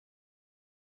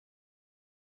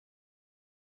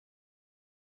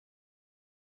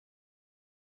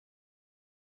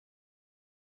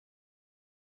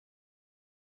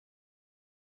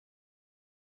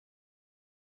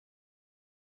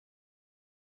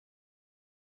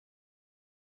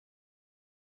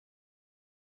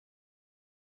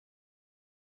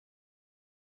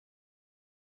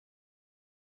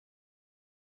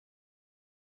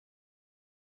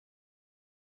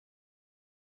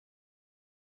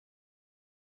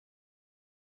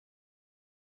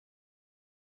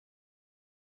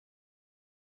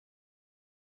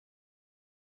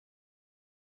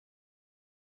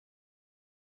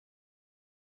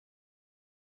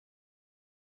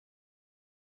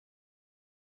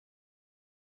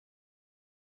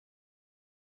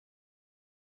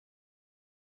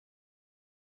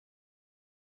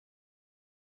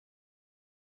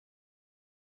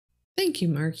Thank you,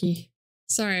 Marky.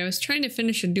 Sorry, I was trying to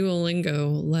finish a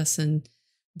Duolingo lesson,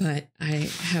 but I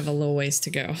have a little ways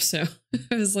to go, so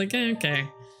I was like, okay,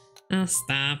 I'll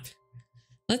stop.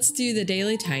 Let's do the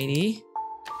daily tidy.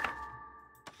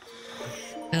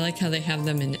 I like how they have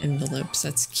them in envelopes.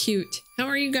 That's cute. How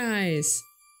are you guys?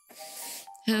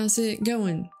 How's it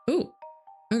going? Oh,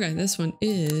 okay, this one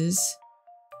is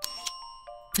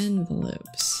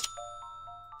envelopes.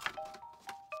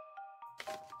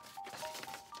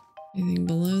 Anything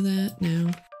below that?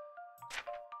 No.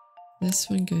 This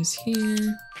one goes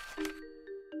here.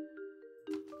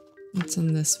 What's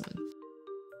on this one?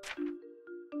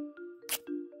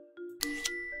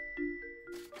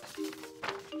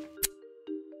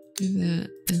 Do that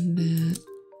and that.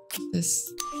 This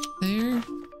there.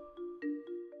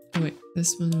 Oh wait,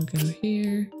 this one will go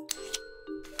here.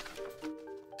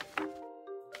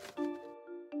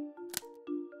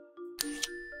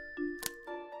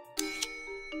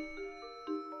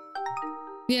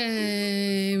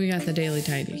 Yay, we got the daily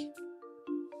tidy.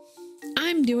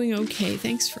 I'm doing okay,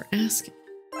 thanks for asking.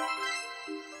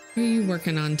 What are you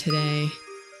working on today?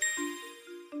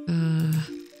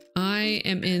 I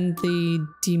am in the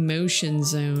demotion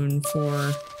zone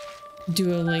for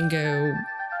Duolingo.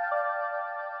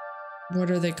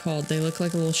 What are they called? They look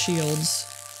like little shields.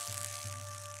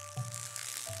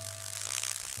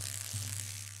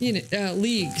 You know,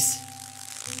 leagues.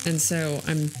 And so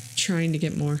I'm trying to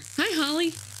get more. Hi,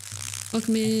 Holly.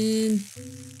 Welcome in.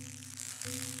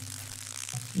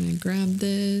 I'm gonna grab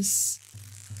this.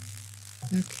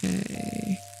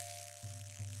 Okay.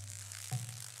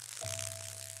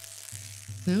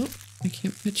 Nope, I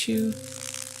can't put you.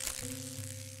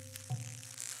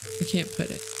 I can't put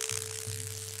it.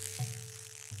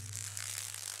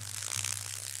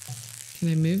 Can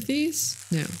I move these?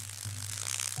 No.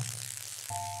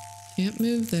 Can't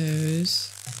move those.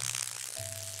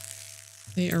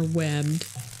 They are webbed.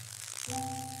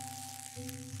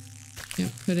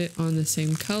 Can't put it on the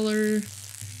same color.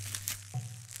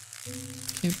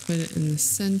 Can't put it in the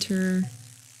center.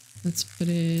 Let's put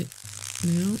it...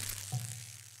 No.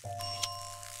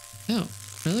 Oh,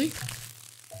 really?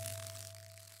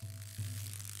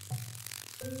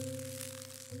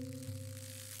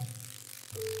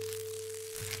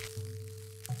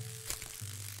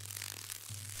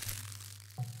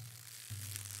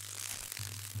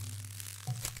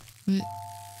 What?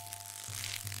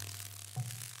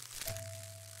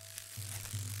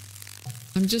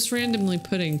 I'm just randomly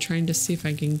putting, trying to see if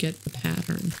I can get the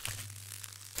pattern.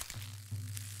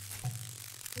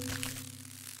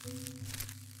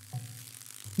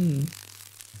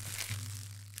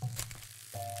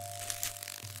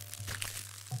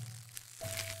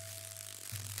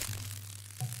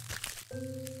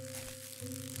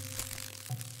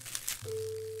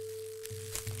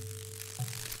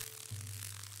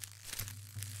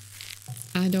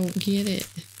 I don't get it.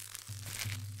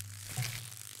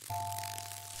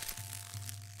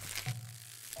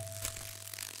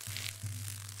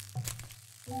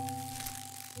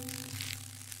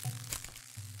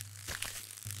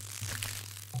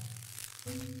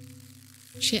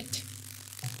 Shit.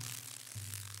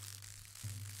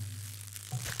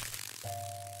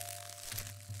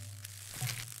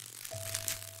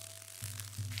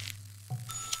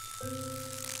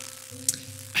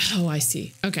 Oh, I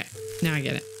see. Okay, now I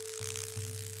get it.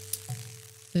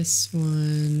 This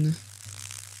one.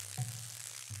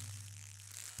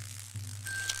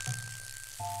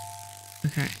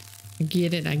 Okay, I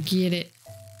get it, I get it.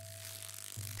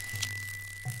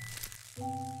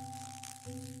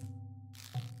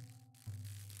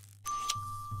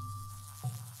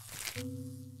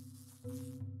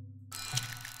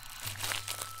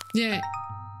 Yeah.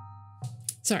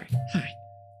 Sorry. Hi.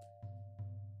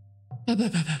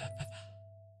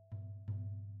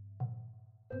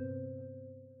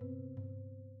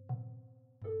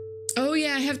 Oh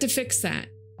yeah, I have to fix that.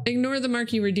 Ignore the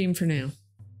marquee redeem for now.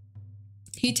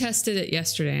 He tested it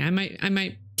yesterday. I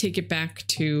might take it back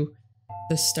to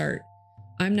the start.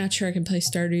 I'm not sure I can play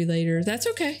Stardew later. That's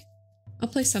okay. I'll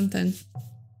play something.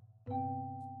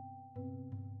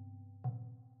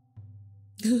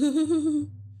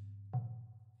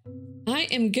 I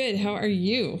am good. How are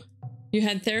you? You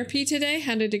had therapy today?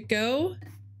 How did it go?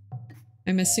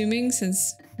 I'm assuming,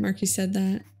 since Marky said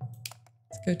that.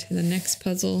 Let's go to the next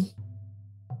puzzle.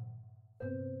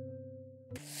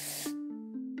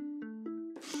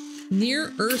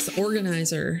 Near Earth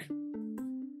Organizer.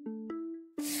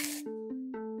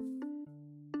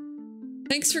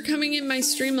 Thanks for coming in my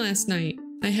stream last night.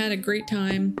 I had a great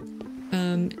time.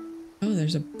 Oh,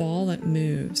 there's a ball that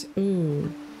moves.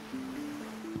 Ooh.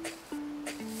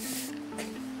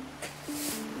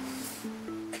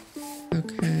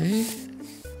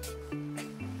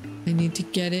 need to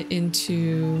get it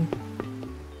into...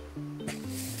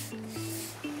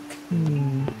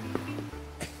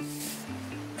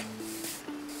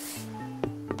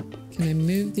 Can I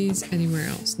move these anywhere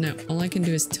else? No, all I can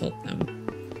do is tilt them.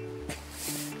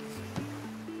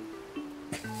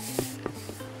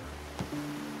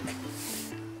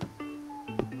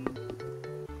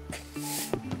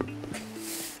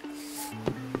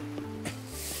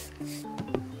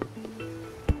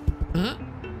 Ah,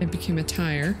 it became a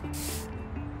tire.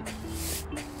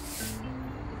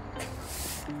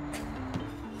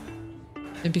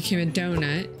 It became a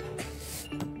donut.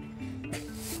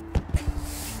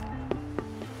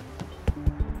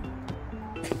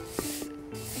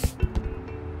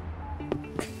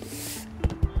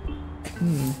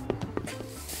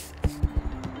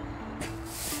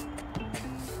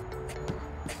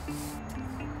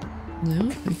 No,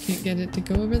 I can't get it to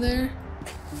go over there.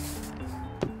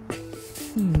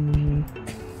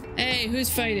 Hey, who's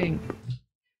fighting?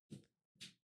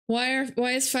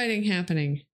 Why is fighting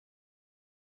happening?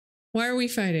 Why are we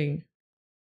fighting?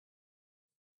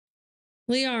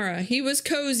 Liara, he was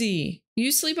cozy.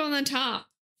 You sleep on the top.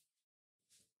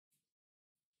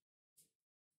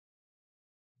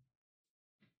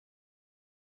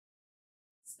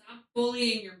 Stop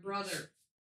bullying your brother.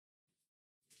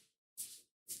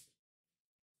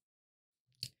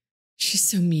 She's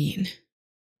so mean.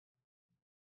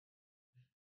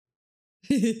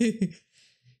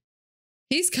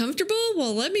 He's comfortable?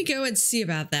 Well, let me go and see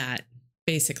about that,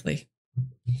 basically.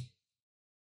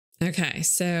 Okay,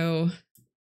 so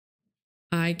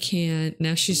I can't...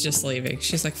 Now she's just leaving.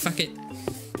 She's like, fuck it.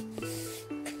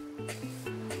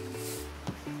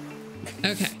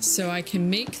 Okay, so I can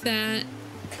make that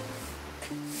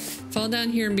fall down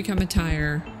here and become a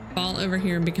tire, fall over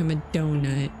here and become a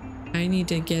donut. I need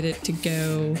to get it to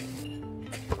go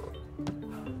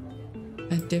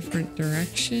a different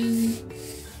direction.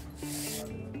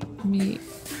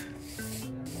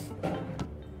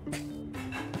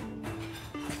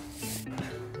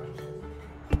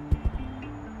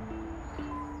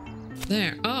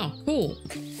 There. Oh, cool.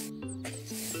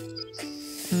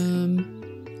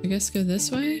 I guess go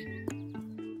this way.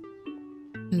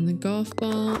 And the golf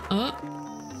ball.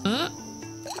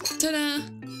 Ta-da!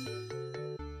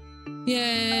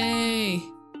 Yay!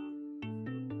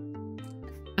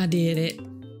 I did it.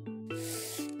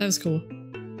 That was cool.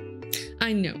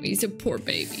 I know, he's a poor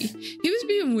baby. He was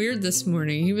being weird this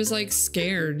morning. He was like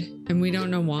scared, and we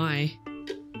don't know why.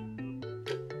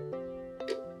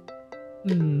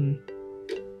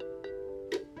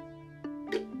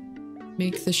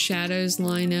 Make the shadows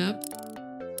line up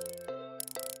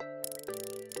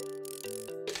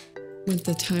with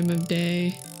the time of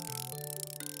day.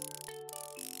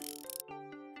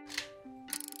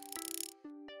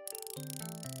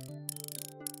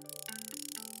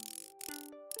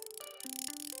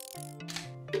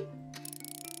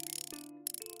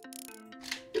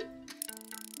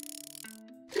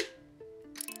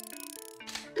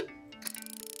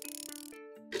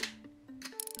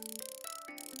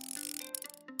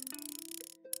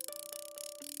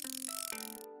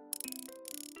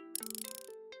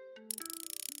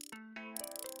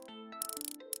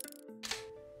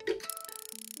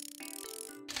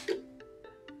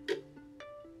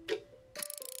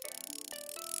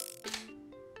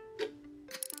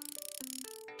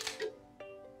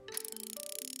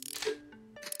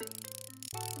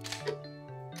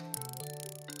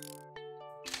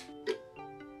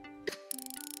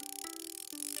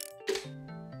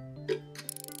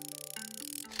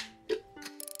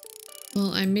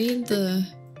 Well, I made the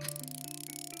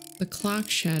clock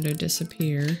shadow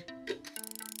disappear.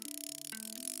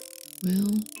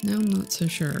 Well, now I'm not so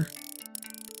sure.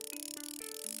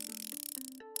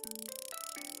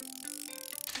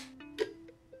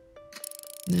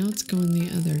 Now it's going the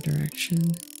other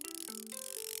direction.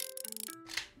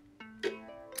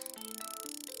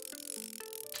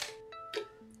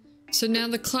 So now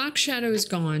the clock shadow is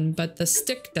gone, but the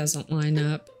stick doesn't line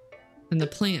up, and the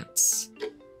plants.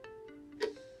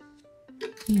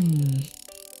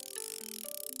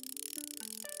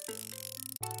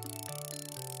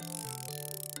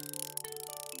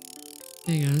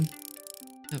 Hang on.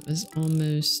 That was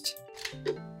almost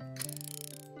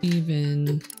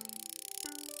even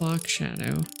clock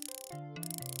shadow.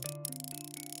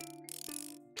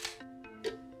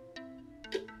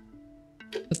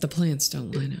 But the plants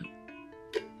don't line up.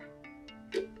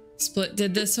 Split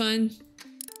did this one.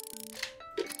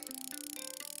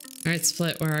 All right,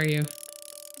 Split, where are you?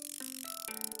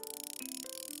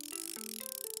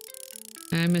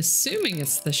 I'm assuming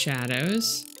it's the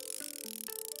shadows.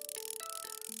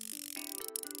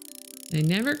 They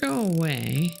never go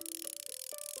away,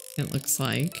 it looks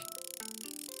like.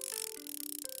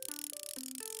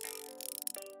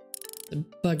 The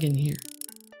bug in here.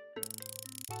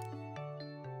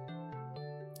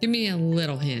 Give me a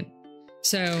little hint.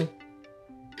 So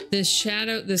this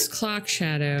shadow, this clock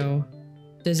shadow,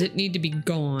 does it need to be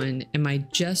gone? Am I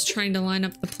just trying to line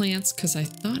up the plants? Because I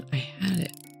thought I had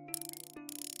it.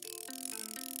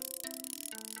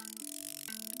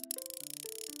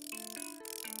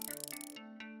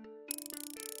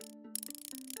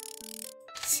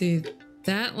 See,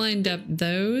 that lined up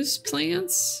those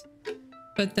plants,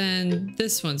 but then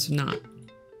this one's not.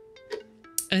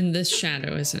 And this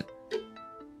shadow isn't.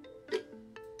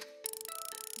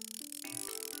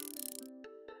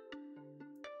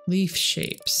 Leaf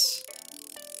shapes.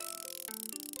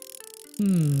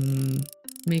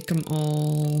 Make them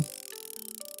all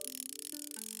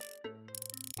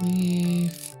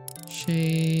leaf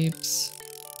shapes.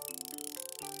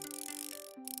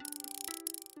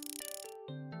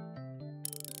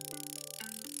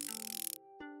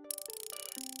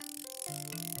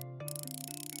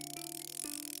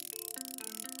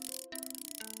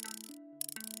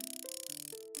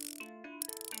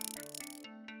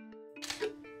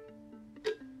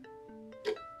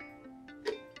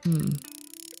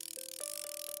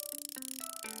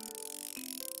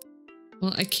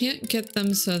 Well, I can't get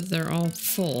them so they're all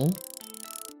full.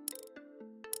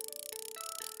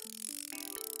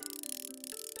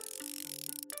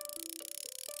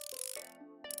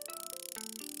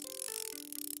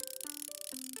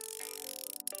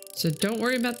 So don't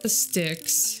worry about the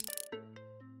sticks.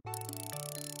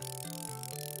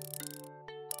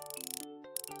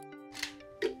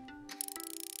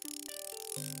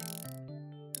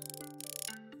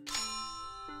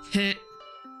 Heh.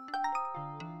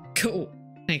 Cool.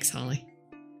 Thanks, Holly.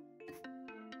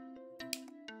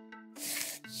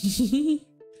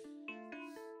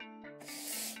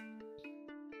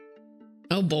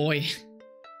 Oh boy.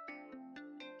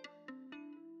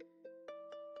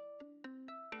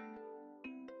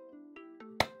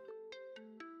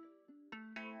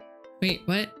 Wait,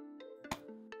 what?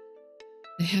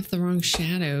 They have the wrong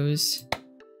shadows.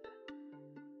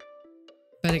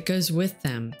 But it goes with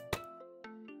them.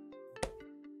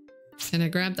 Can I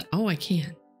grab the... Oh, I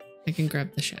can. I can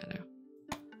grab the shadow.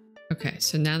 Okay,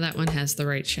 so now that one has the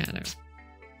right shadow.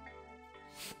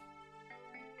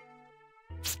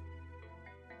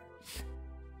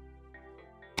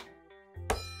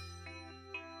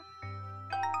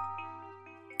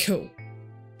 Cool.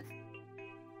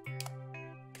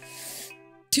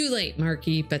 Too late,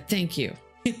 Marky, but thank you.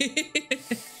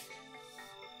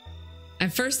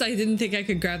 At first, I didn't think I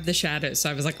could grab the shadow, so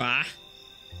I was like, ah.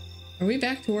 Are we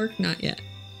back to work? Not yet.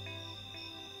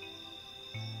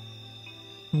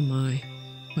 Oh my.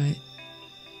 What?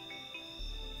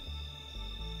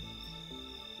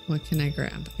 What can I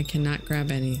grab? I cannot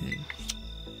grab anything.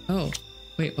 Oh.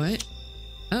 Wait, what?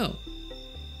 Oh.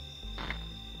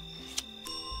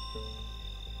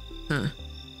 Huh.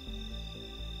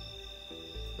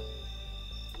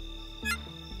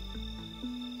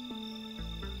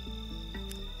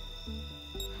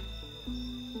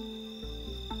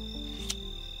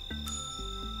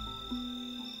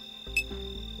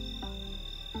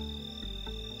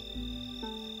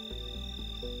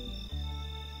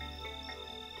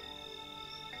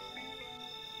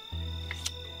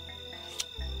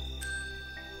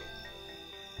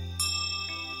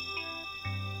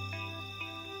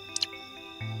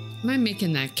 Am I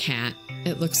making that cat?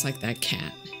 It looks like that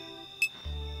cat.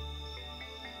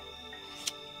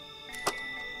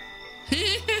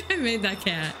 I made that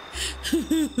cat.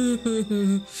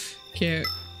 Cute.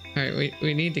 Alright,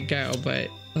 we need to go,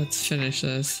 but let's finish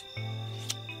this.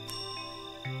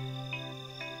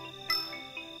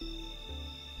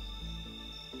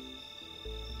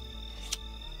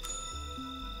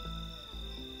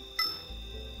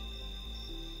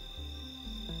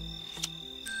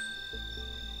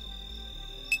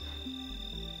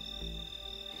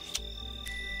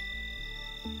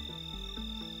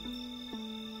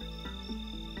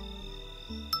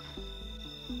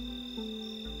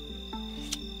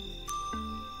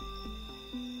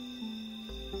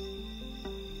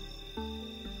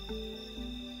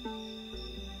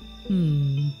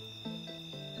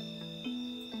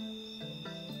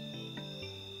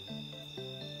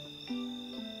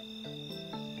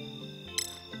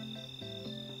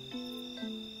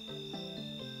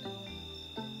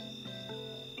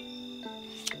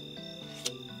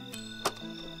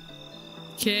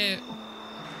 Cute.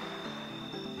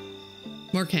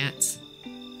 More cats.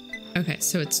 Okay,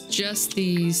 so it's just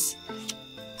these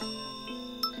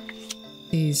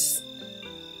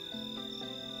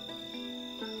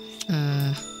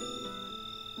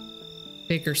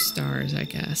bigger stars, I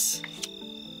guess.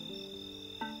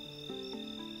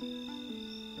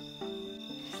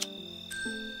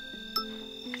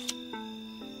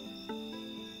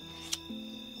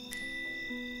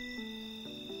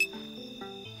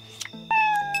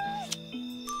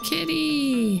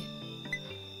 Kitty!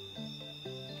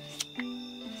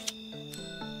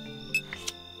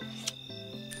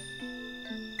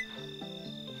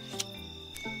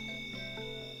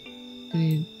 I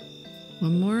need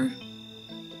one more.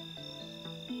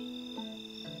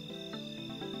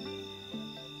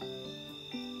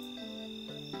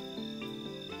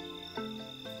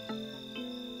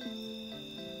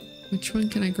 Which one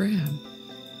can I grab?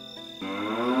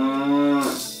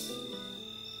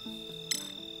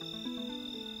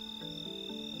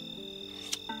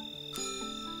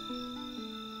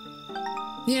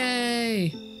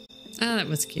 Yay! Ah, that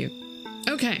was cute.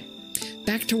 Okay,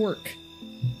 back to work.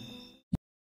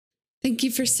 Thank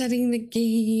you for setting the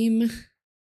game.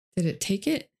 Did it take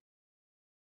it?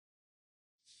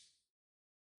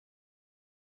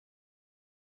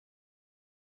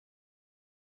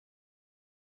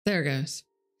 There it goes.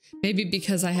 Maybe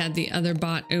because I had the other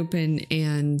bot open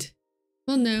and...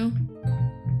 Well, no.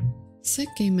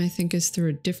 Set game, I think, is through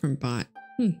a different bot.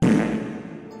 Thank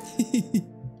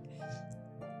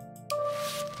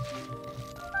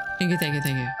you, thank you,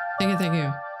 thank you. Thank you, thank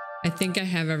you. I think I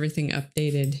have everything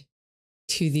updated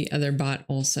to the other bot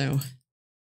also.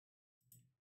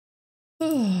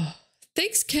 Oh,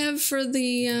 thanks, Kev, for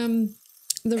the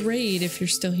raid, if you're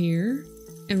still here.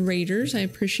 And raiders, I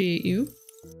appreciate you.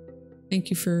 Thank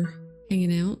you for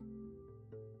hanging out.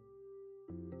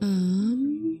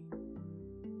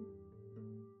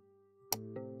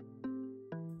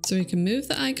 So we can move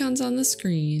the icons on the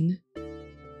screen.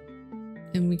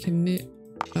 And we can move...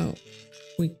 Oh,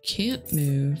 we can't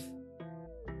move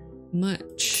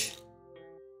much.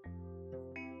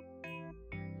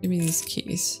 Give me these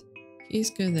keys.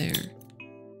 Keys go there.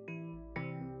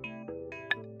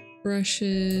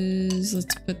 Brushes,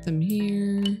 let's put them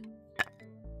here.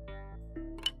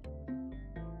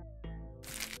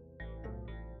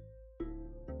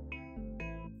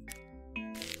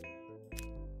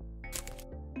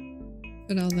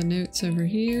 Put all the notes over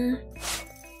here.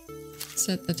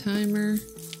 Set the timer.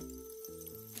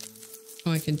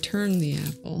 Oh, I can turn the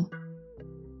apple.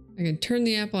 I can turn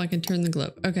the apple, I can turn the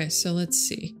globe. Okay, so let's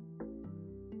see.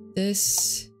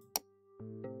 This.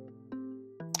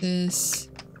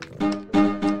 Ah,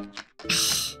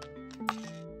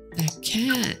 that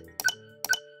cat.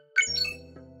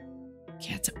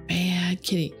 Cat's a bad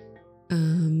kitty.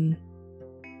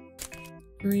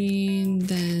 Green,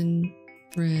 then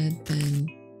red, then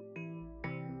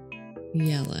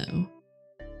yellow.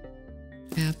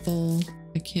 Apple.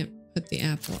 I can't put the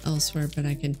apple elsewhere, but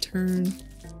I can turn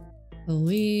the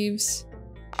leaves.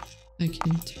 I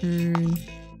can turn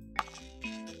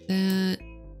that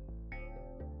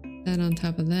on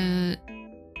top of that.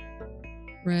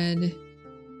 Red,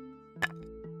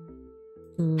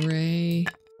 gray.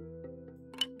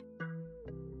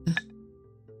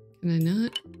 Can I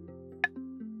not?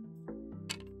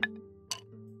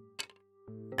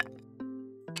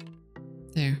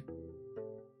 There.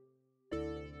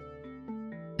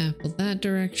 Apple that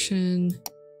direction.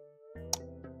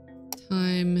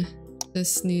 Time.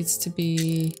 This needs to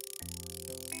be...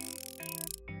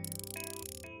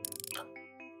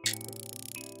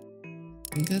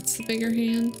 I think that's the bigger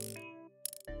hand.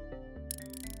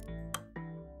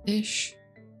 Ish.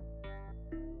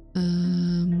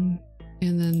 And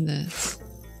then this.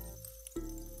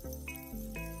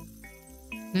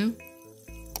 No?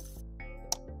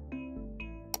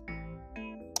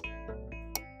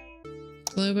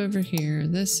 Globe over here,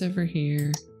 this over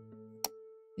here,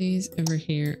 these over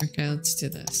here. Okay, let's do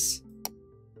this.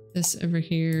 This over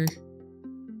here.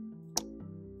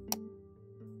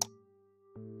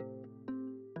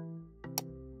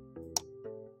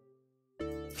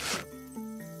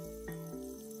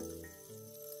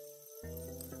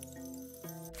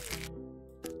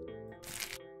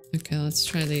 Okay, let's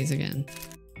try these again.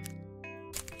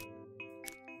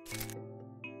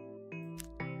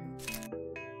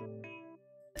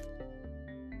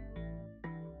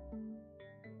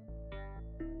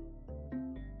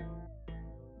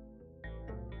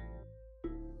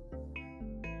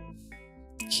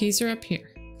 Keys are up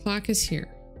here. Clock is here.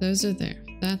 Those are there.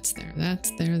 That's there. That's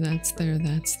there. That's there.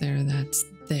 That's there. That's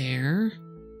there.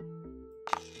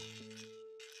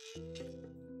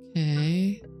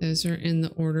 Okay. Those are in the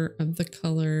order of the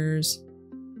colors.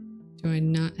 Do I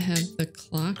not have the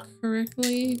clock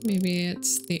correctly? Maybe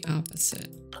it's the opposite.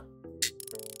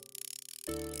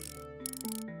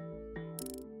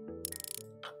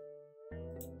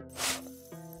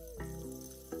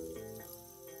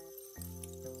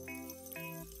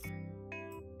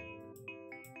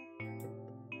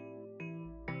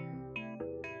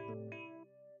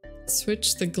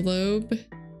 Switch the globe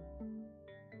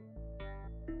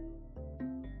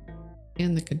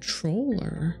and the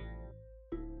controller.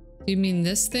 Do you mean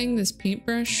this thing, this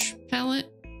paintbrush palette?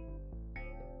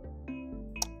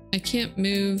 I can't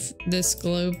move this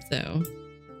globe though.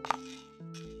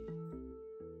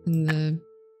 And the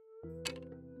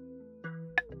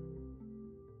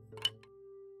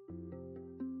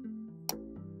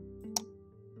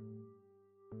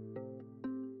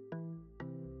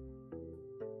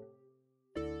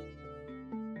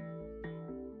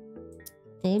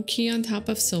gold key on top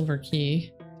of silver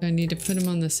key. Do I need to put them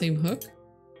on the same hook?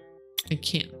 I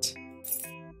can't.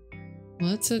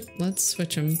 Let's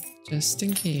switch them just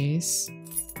in case.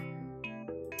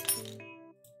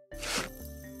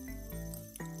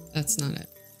 That's not it.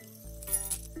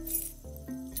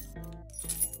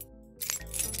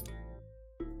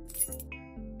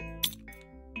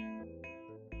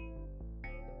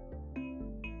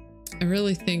 I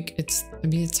really think it's, I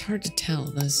mean, it's hard to tell.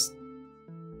 Those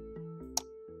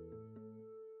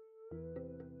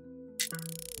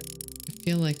I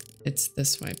feel like it's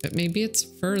this way, but maybe it's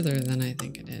further than I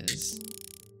think it is.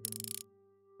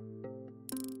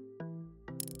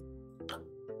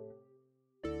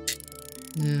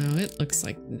 No, it looks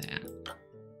like that.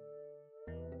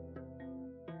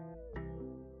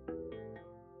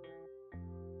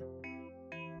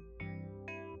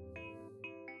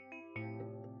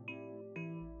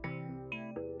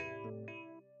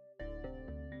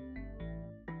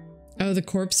 Oh, the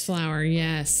corpse flower.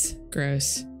 Yes.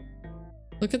 Gross.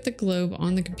 Look at the globe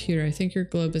on the computer. I think your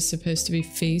globe is supposed to be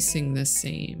facing the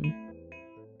same.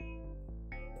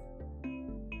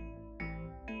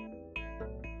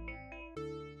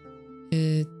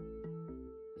 It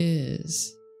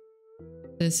is.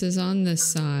 This is on this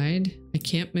side. I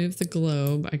can't move the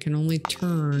globe. I can only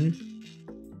turn.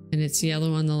 And it's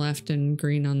yellow on the left and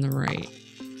green on the right.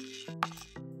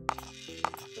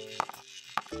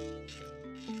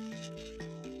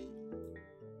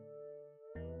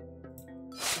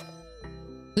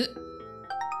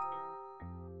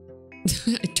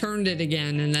 I turned it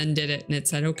again and then did it and it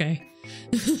said okay.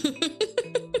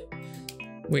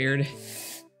 Weird.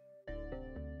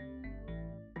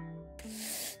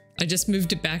 I just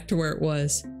moved it back to where it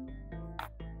was.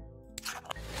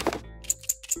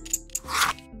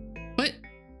 What?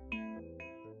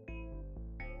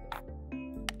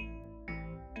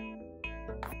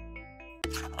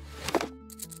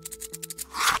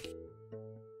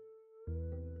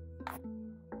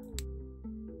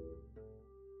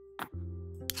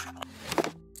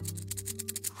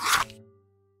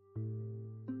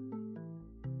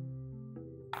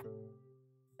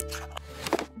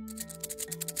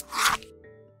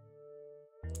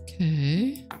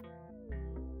 Okay.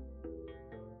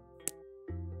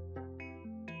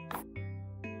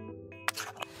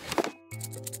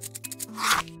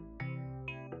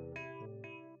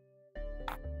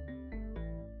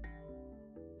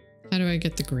 How do I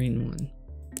get the green one?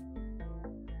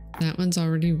 That one's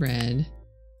already red.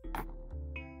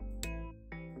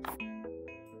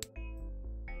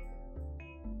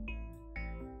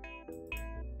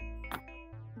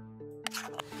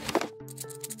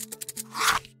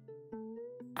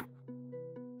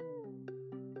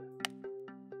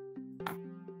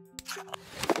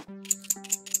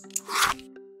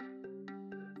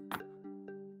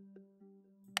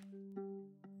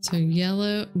 So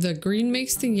yellow, the green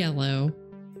makes the yellow.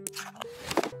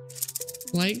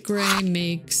 Light gray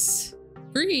makes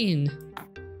green.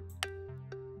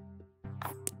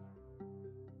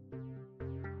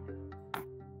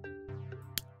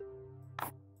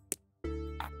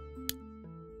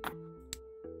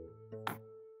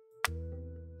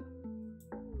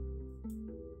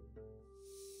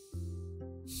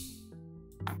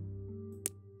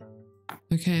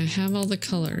 Okay, I have all the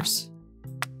colors.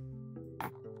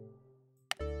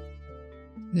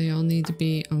 They all need to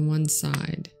be on one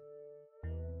side.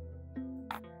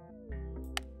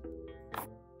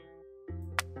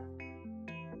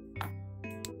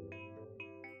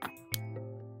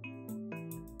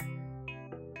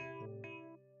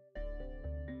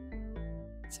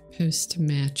 Supposed to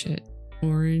match it.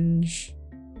 Orange.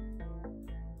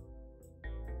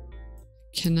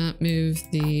 Cannot move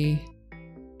the...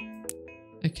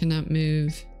 I cannot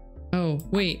move... Oh,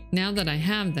 wait. Now that I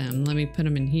have them, let me put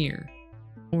them in here.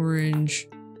 Orange,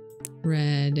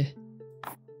 red,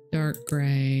 dark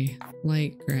gray,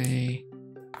 light gray,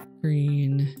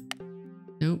 green.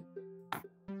 Nope.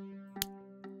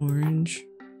 Orange,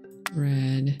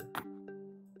 red.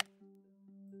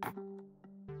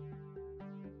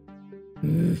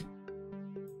 Ugh.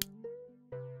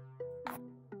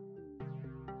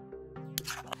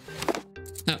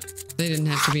 Oh, They didn't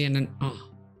have to be in an... Oh,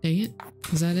 dang it.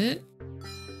 Was that it?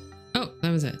 Oh,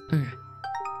 that was it. Okay.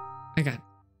 I got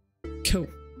it. Cool.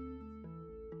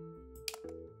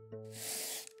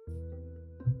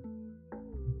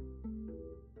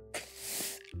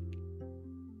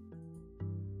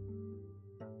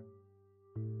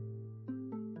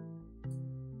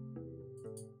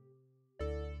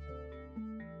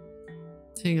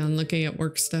 Hang on, looking at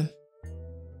work stuff.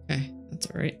 Okay, that's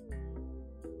all right.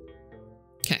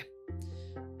 Okay.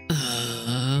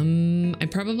 I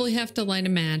probably have to light a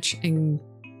match and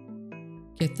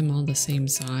get them all the same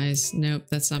size. Nope,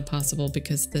 that's not possible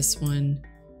because this one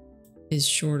is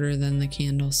shorter than the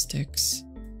candlesticks.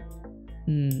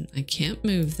 I can't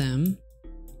move them.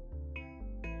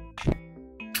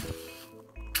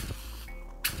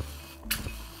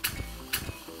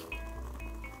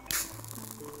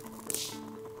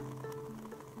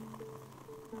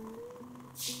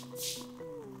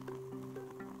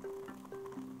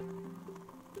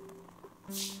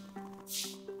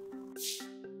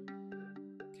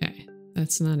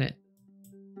 That's not it.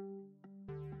 All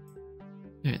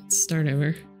right, let's start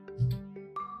over.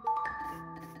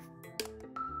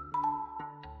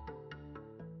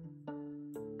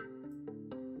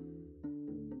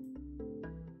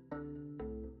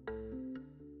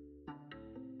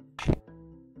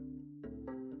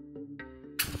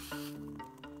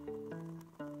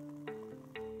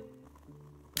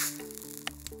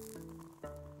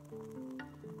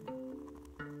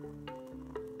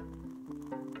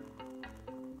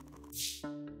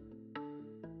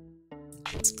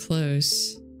 It's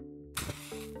close.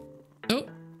 Oh.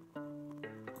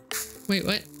 Wait,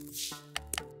 what?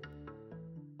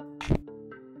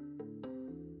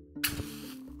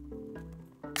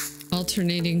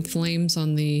 Alternating flames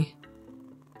on the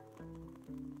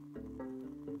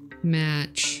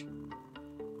match.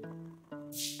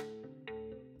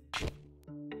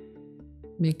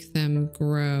 Make them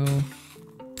grow.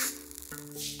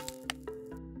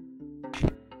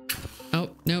 Oh,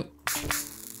 nope.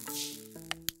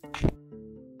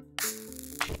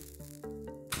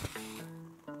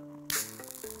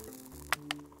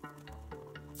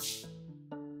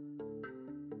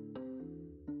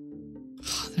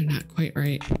 They're not quite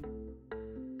right.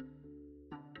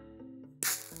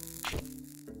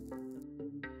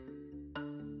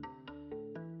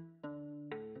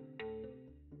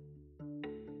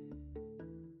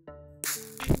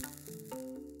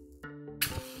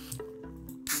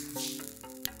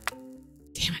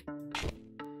 Damn it.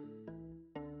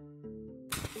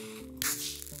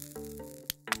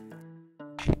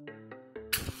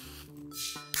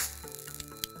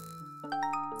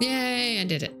 Yay, I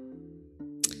did it.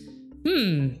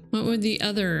 What would the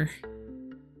other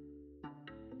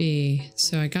be?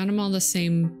 So I got them all the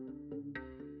same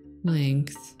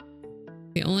length.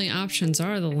 The only options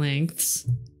are the lengths.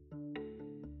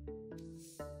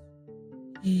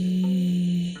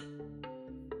 I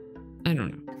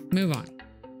don't know. Move on.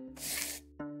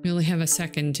 We only have a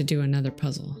second to do another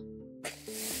puzzle.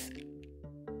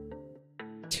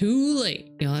 Too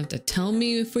late. You'll have to tell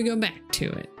me if we go back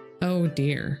to it. Oh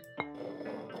dear.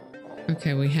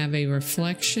 Okay, we have a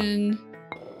reflection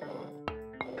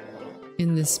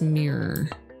in this mirror.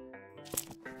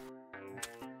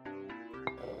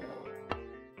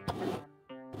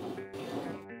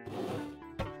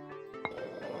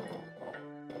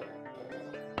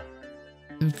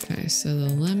 Okay, so the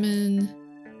lemon.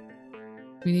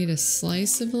 We need a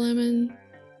slice of lemon.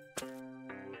 I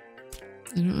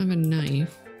don't have a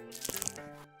knife.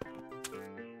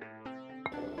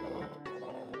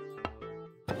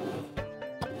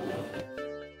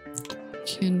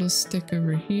 Candlestick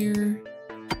over here.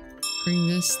 Bring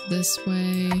this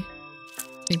way.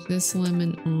 Take this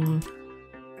lemon off.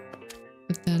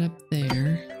 Put that up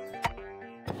there.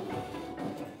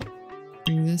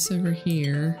 Bring this over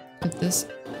here. Put this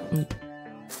in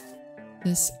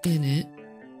it.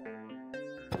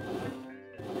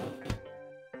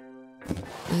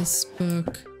 This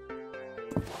book.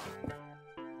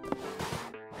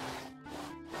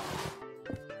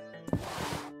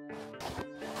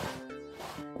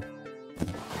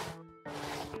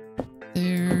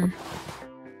 There,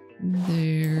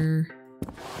 there,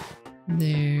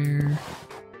 there,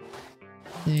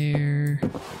 there,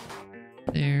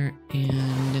 there,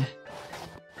 and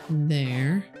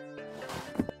there.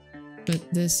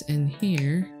 Put this in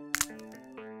here.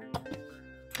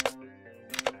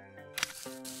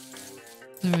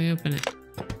 How do I open it?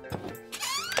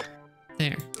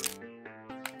 There.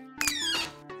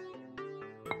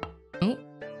 Oh.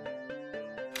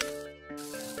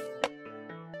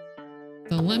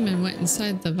 The lemon went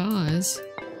inside the vase.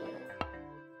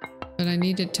 but I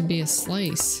need it to be a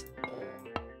slice.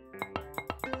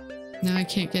 Now I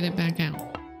can't get it back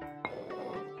out.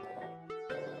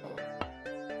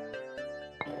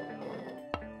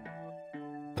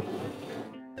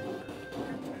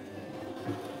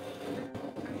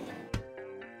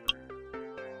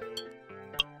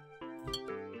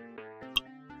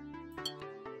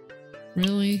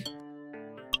 Really?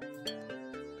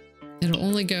 It'll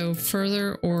only go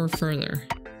further or further.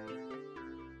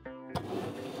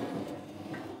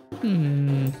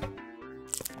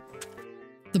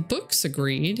 The books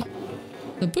agreed.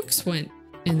 The books went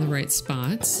in the right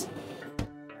spots.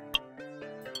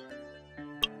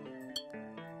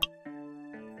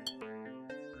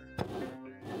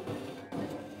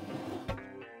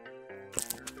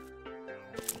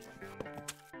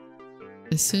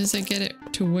 As soon as I get it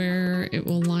to where it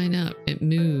will line up, it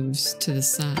moves to the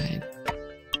side.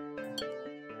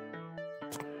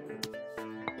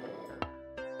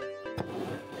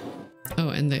 Oh,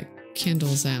 and the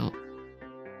candle's out.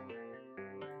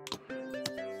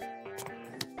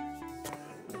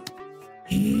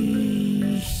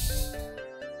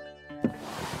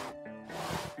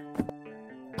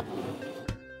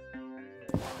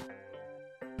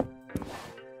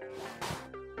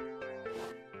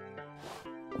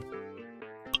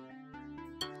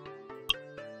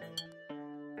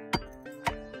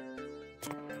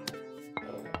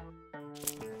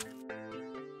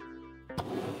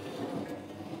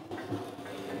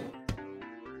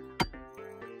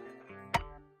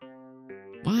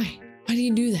 Why? Why do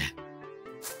you do that?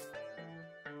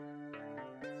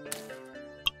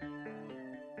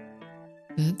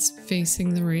 That's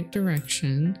facing the right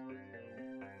direction.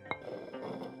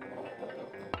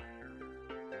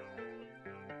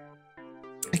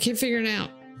 I can't figure it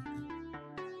out.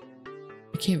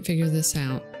 I can't figure this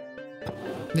out.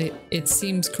 It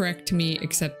seems correct to me,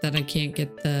 except that I can't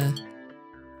get the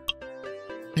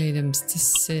items to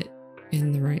sit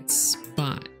in the right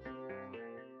spot.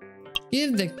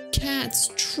 Give the cats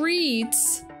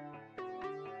treats.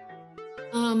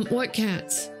 What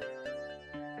cats?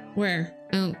 Where?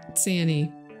 I don't see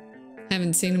any.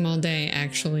 Haven't seen them all day,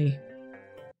 actually.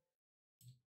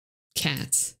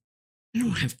 Cats. I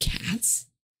don't have cats.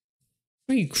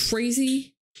 Are you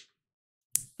crazy?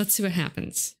 Let's see what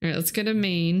happens. All right, let's go to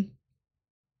main.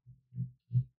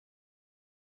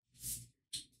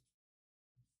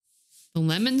 The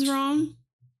lemon's wrong.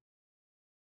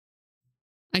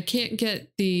 I can't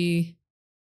get the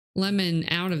lemon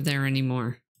out of there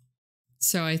anymore.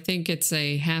 So I think it's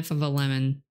a half of a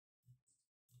lemon.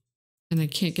 And I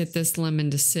can't get this lemon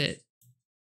to sit.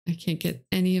 I can't get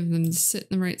any of them to sit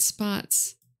in the right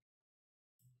spots.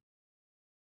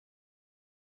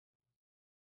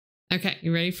 Okay,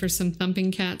 you ready for some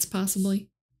thumping cats, possibly?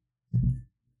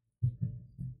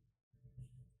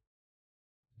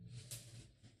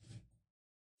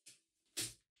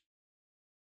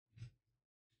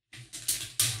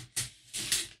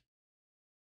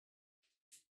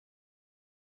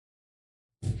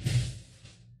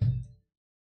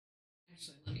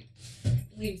 Actually, let me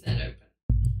leave that open.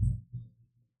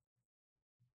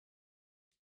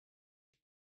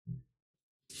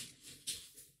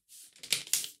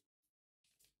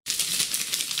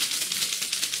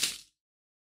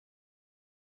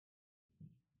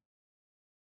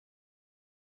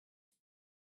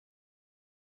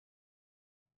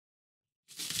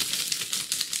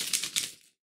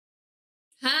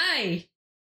 Hi!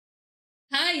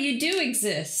 Hi, you do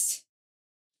exist.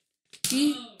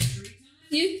 You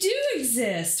do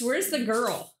exist. Where's the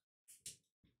girl?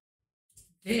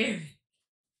 There.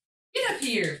 Get up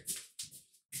here.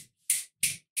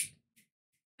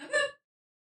 Up, up.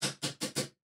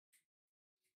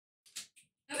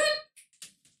 Up, up.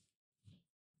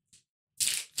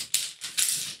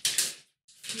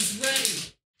 He's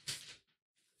ready.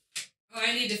 Oh,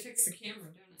 I need to fix the camera,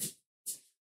 don't I?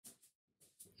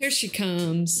 Here she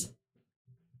comes.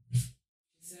 She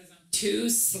says, I'm too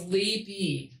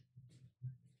sleepy.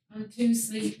 I'm too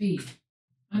sleepy.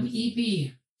 I'm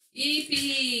EP.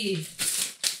 EP.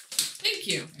 Thank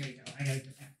you. There you go. I gotta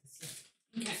get back to sleep.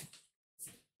 Okay.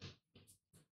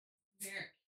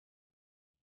 There.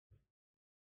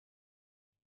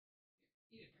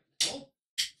 Oh.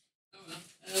 Oh well.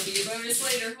 That'll be a bonus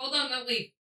later. Hold on, don't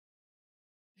leave.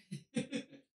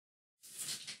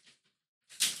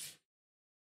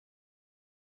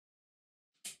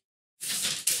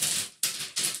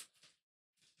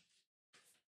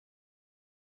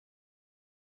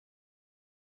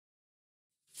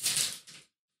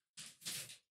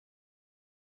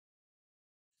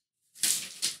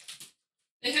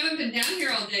 They haven't been down here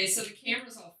all day, so the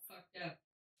camera's all fucked up.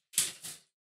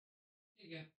 There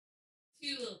you go. 2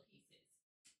 little pieces.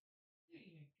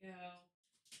 There you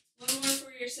go. 1 more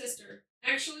for your sister.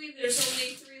 Actually, there's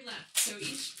only 3 left, so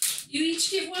you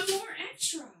each get 1 more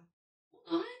extra.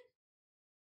 Hold on.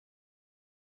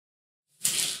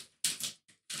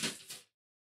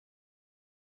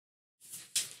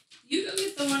 You go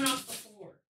get the one off the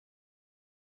floor.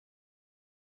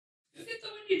 Go get the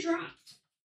one you dropped.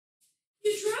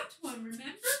 You dropped one,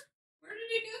 remember? Where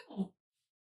did it go?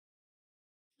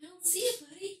 I don't see it,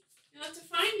 buddy. You'll have to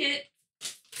find it.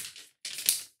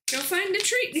 Go find the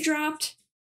treat you dropped.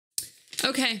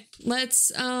 Okay,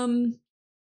 let's,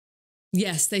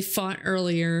 yes, they fought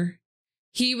earlier.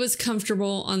 He was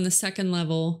comfortable on the 2nd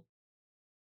level,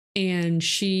 and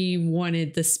she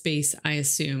wanted the space, I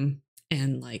assume,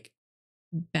 and like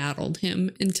battled him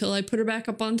until I put her back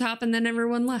up on top, and then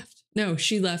everyone left. No,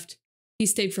 she left. He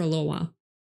stayed for a little while.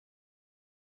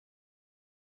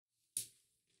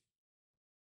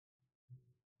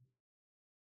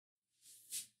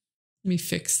 Let me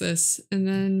fix this, and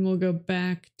then we'll go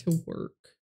back to work.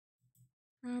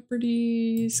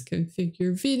 Properties,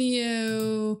 configure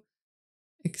video,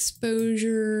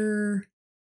 exposure.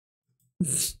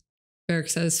 Varric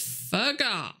says, fuck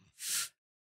off.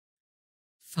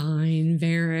 Fine,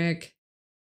 Varric.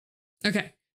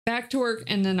 Okay, back to work,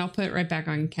 and then I'll put it right back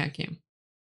on cat cam.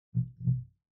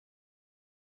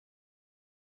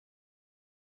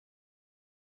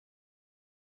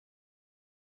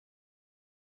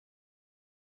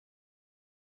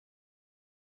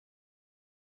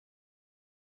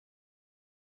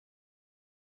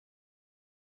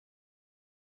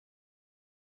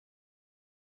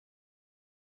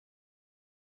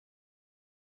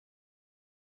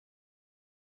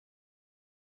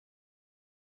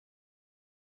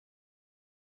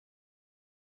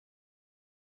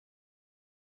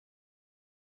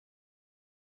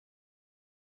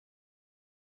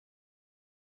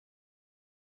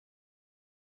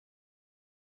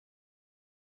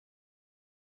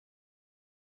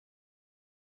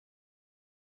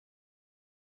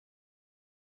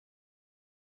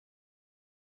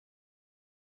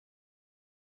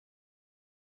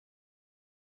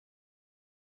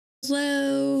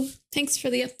 Hello. Thanks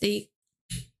for the update.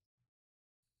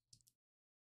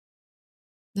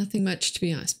 Nothing much, to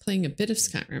be honest. Playing a bit of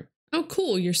Skyrim. Oh,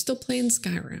 cool. You're still playing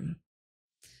Skyrim.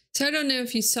 So I don't know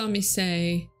if you saw me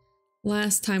say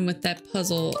last time with that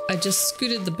puzzle, I just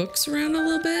scooted the books around a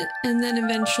little bit, and then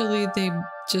eventually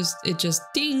it just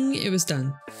ding, it was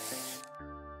done.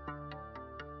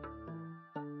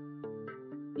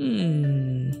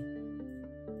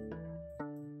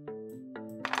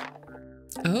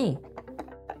 Oh.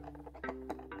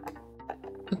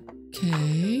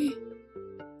 Okay.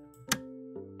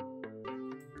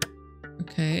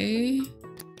 Okay.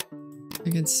 I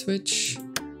can switch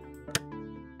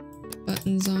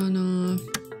buttons on, off.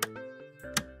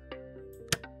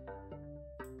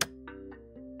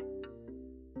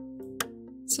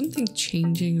 Something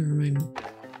changing, or am I...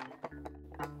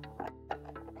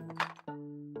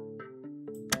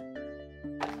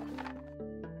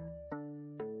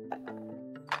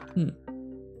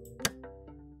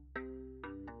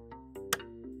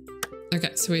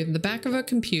 Okay, so we have the back of a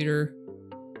computer,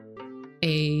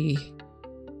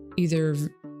 either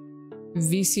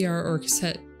VCR or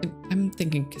cassette. I'm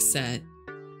thinking cassette.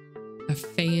 A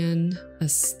fan,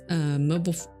 a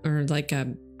mobile, or like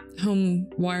a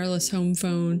wireless home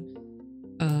phone,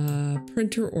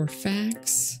 printer or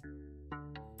fax.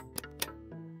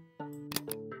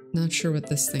 Not sure what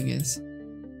this thing is.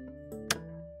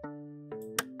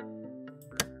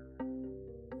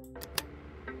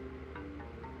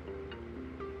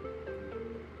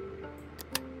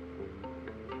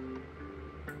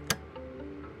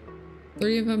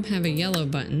 Three of them have a yellow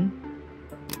button.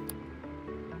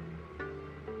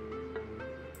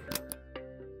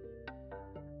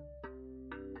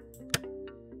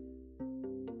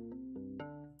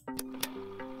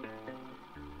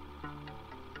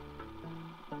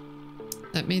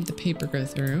 That made the paper go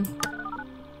through.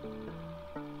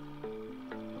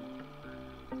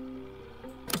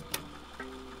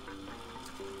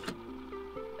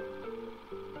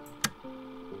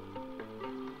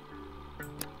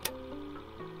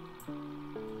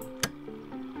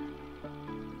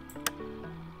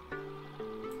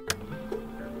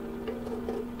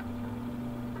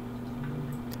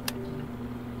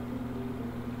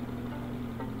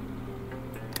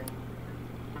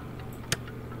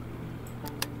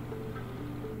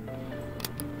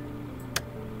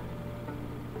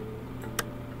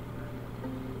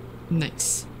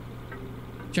 Nice.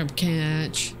 Jump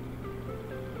catch.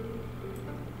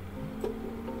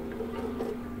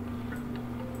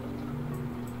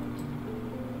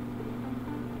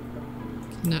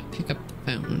 Not pick up the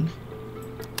phone.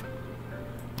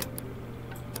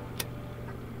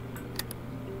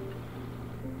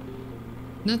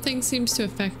 Nothing seems to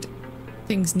affect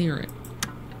things near it.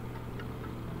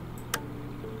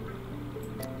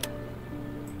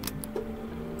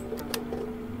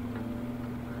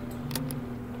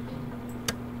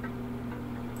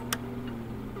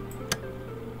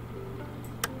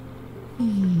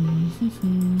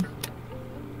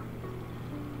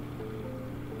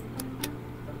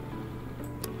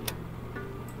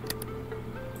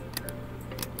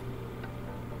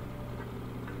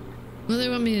 What do they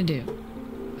want me to do?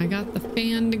 I got the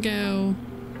fan to go.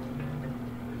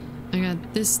 I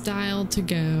got this dial to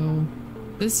go.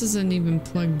 This isn't even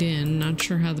plugged in. Not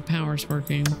sure how the power's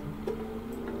working.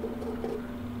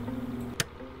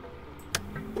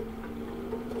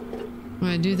 When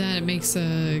I do that, it makes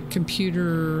a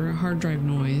computer hard drive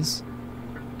noise.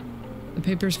 The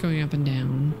paper's going up and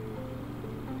down.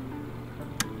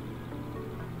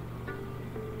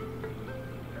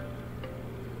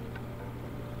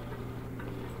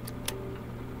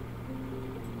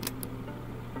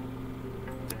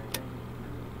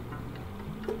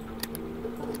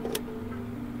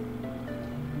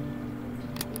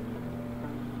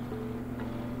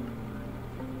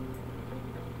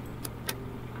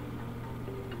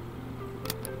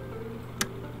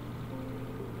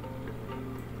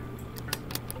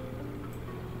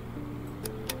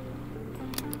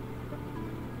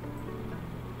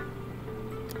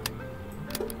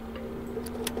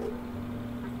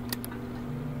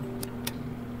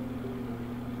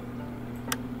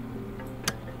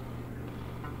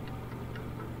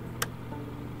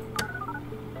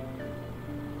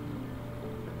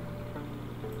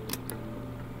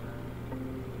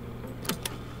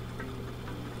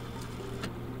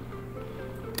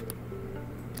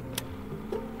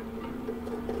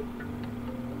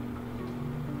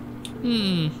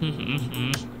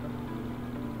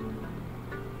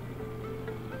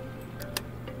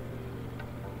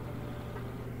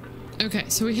 Okay,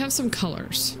 so we have some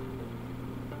colors.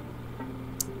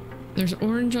 There's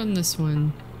orange on this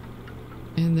one,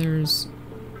 and there's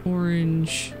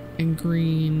orange and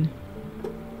green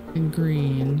and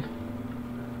green.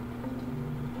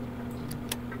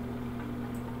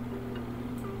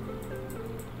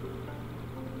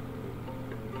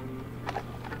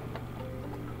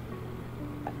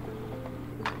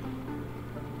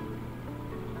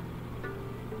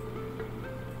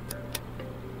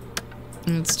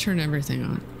 Let's turn everything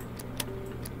on.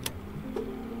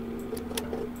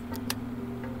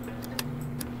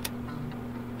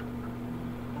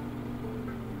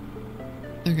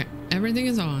 Okay, everything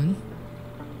is on.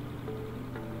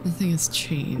 Nothing has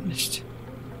changed.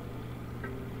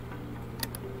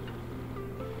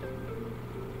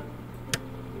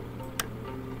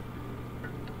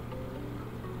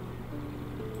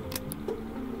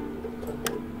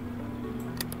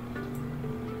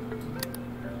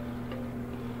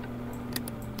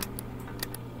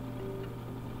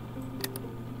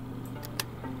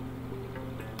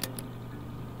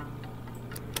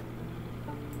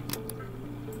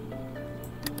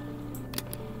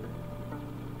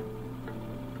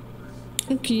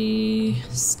 Okay,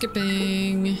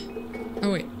 skipping.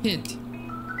 Oh wait, hint.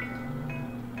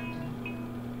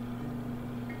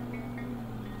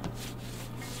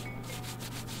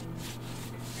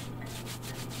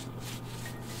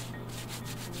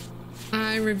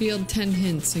 I revealed 10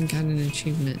 hints and got an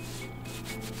achievement.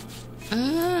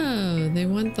 Oh, they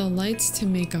want the lights to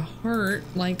make a heart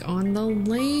like on the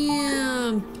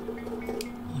lamp.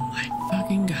 Oh my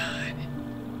fucking god.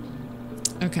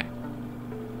 Okay.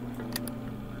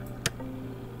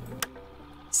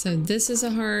 So this is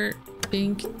a heart.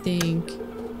 Dink, dink,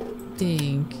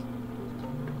 dink.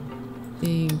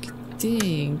 Dink,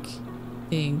 dink.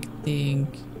 Dink, dink.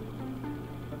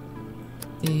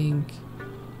 Dink.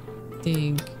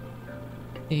 Dink.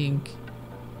 Dink.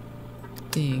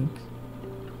 Dink.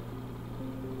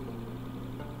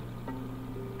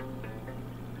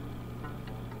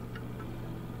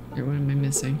 Or what am I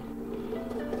missing?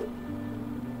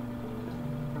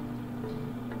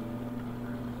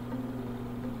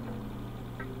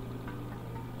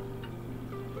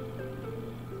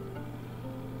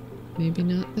 Maybe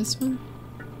not this one?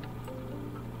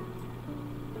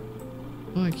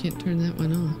 Oh, I can't turn that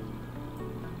one off.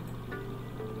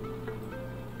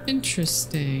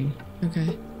 Interesting.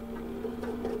 Okay.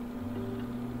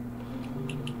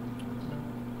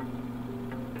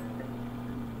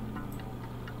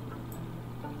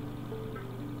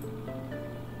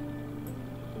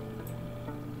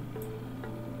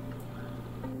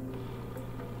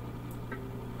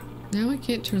 Now I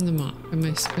can't turn them off. Am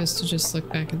I supposed to just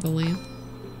look back at the lamp?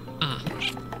 Ah.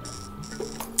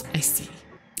 I see.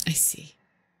 I see.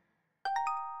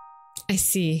 I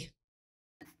see.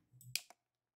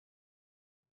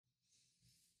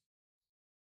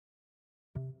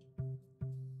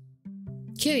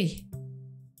 Kitty.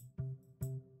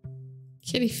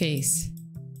 Kitty face.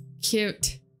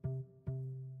 Cute.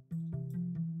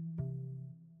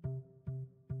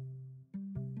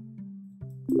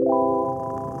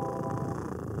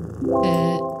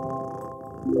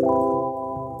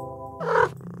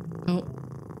 Oh.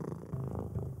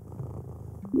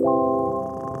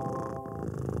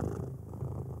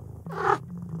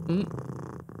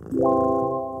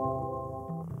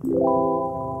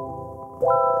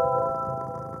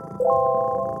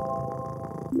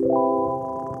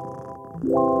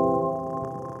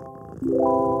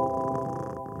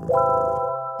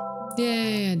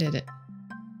 Yay, I did it.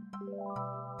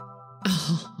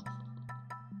 Oh.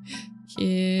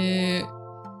 Cute.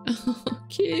 Oh,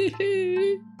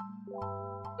 cute.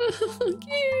 Oh,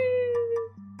 cute.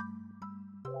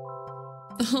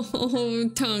 Oh,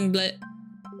 tongue blit.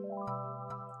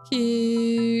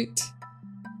 Cute.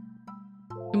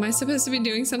 Am I supposed to be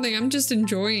doing something? I'm just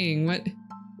enjoying. What?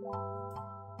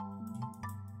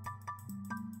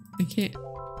 I can't.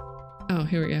 Oh,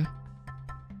 here we go.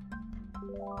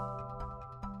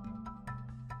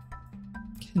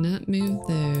 Cannot move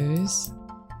those.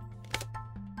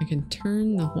 I can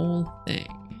turn the whole thing.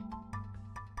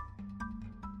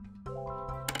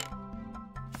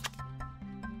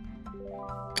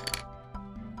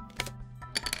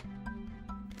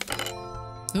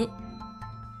 Oh.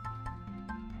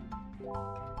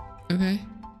 Okay.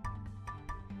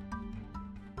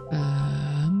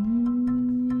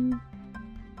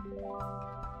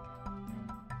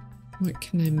 What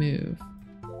can I move?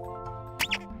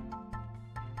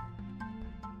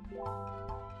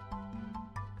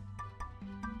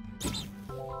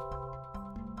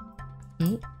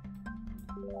 Oh.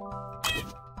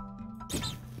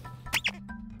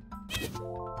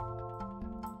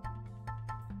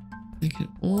 I can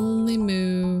only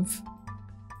move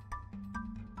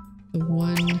the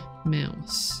one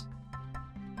mouse.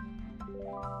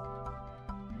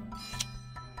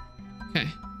 Okay.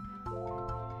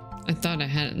 I thought I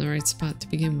had it in the right spot to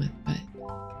begin with, but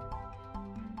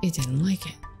it didn't like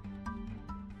it.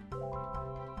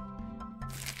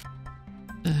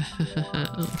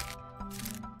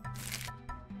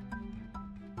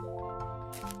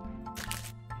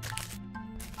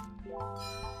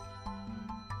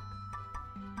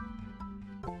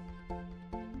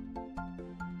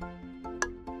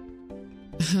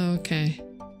 Oh. Okay.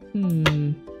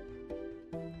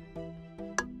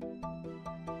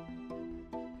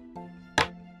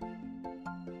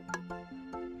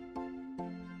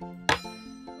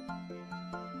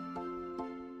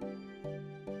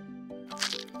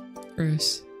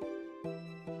 Gross.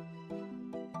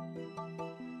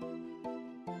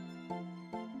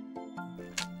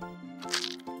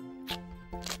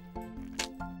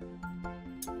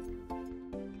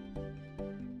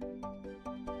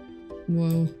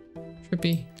 Whoa.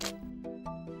 Trippy.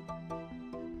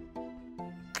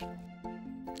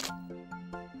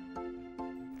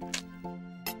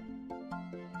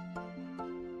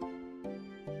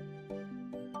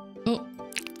 Oh.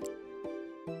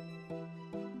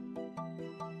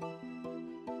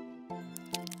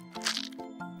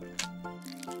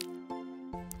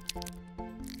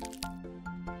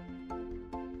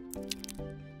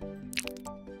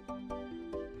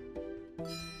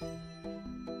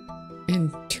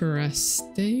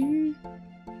 Interesting.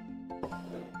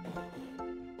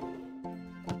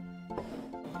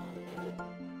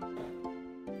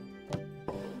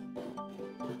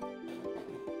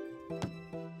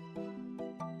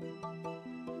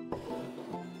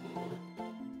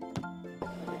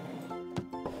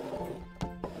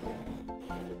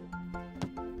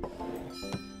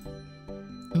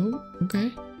 Oh,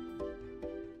 okay.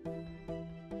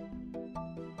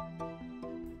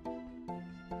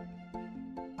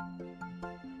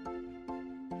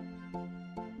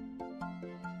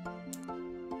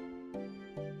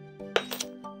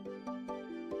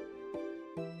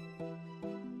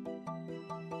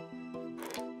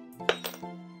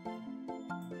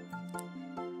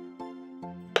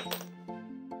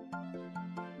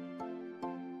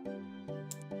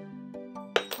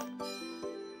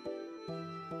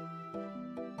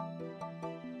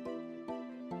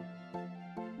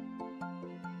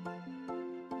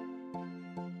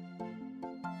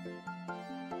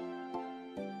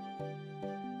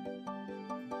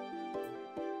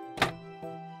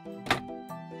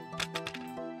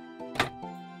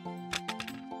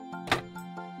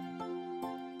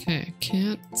 Okay,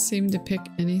 can't seem to pick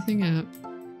anything up.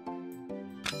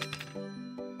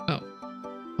 Oh,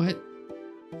 what?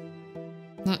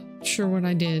 Not sure what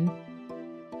I did.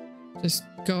 Just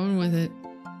going with it.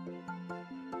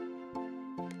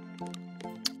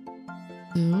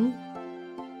 No.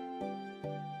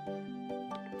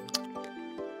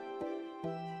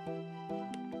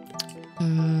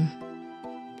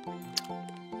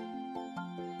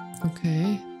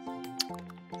 Okay.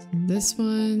 So this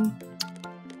one.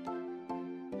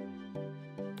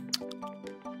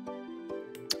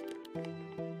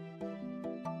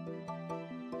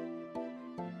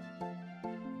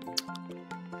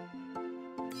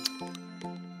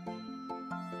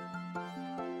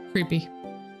 Creepy.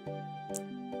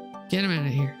 Get him out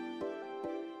of here.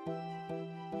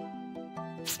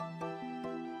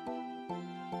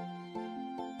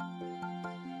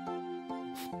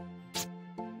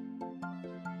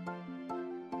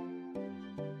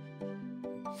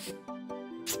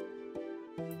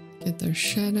 Get their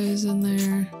shadows in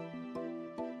there.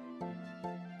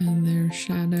 And their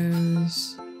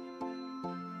shadows.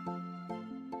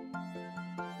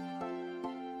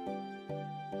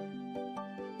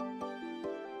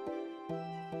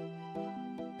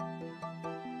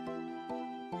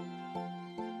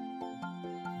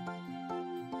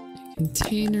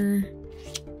 Container,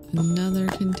 another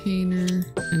container,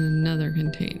 and another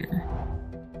container.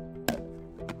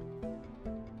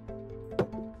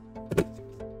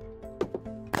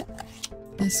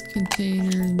 This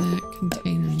container, that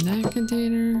container, and that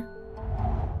container.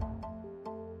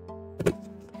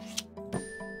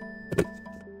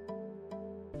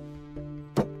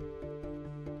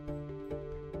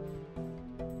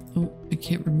 Oh, I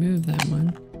can't remove that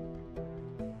one.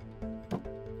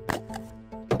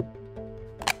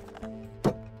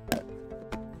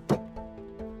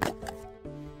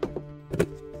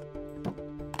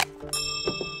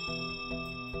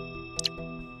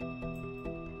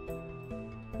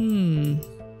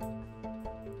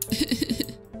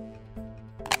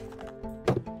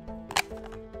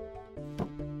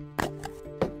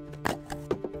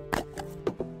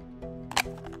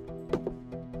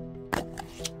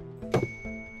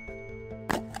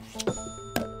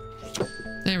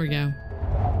 There we go.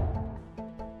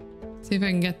 See if I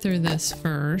can get through this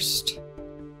first.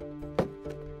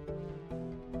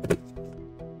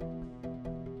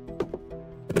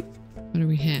 What do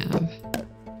we have?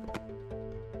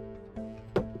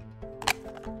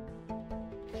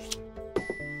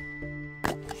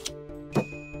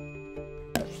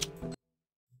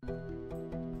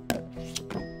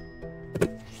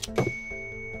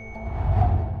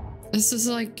 This is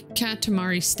like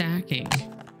Katamari stacking.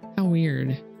 How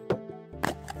weird.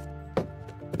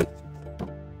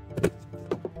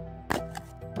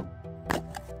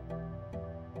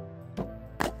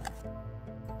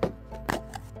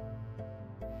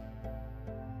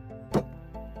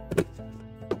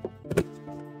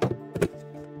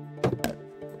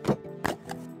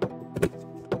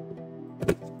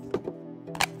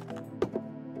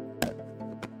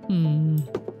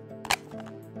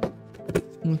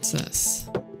 What's this?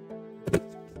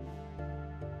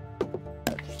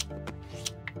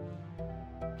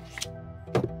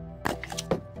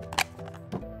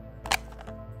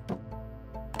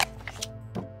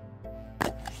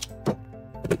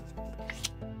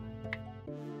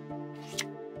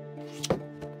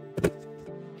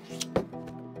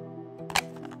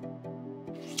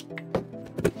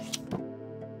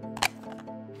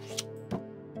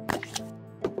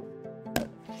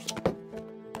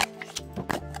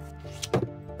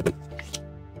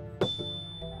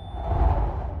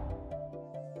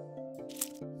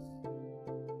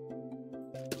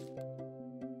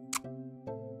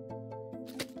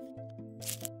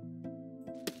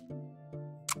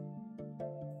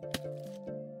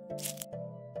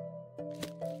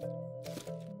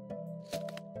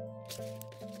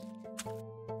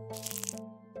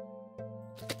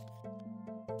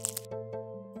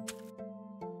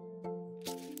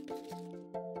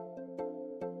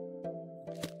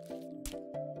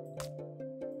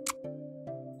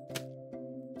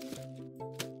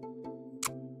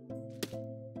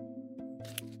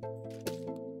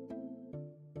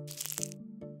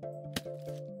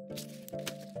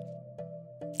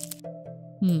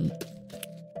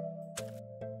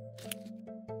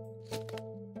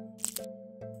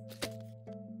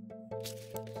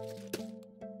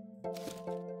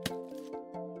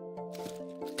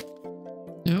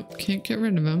 Nope, can't get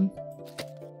rid of them.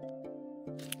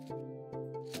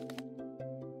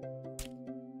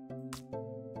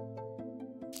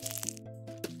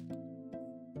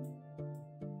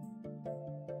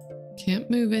 Can't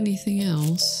move anything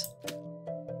else.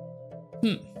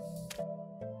 Hmm.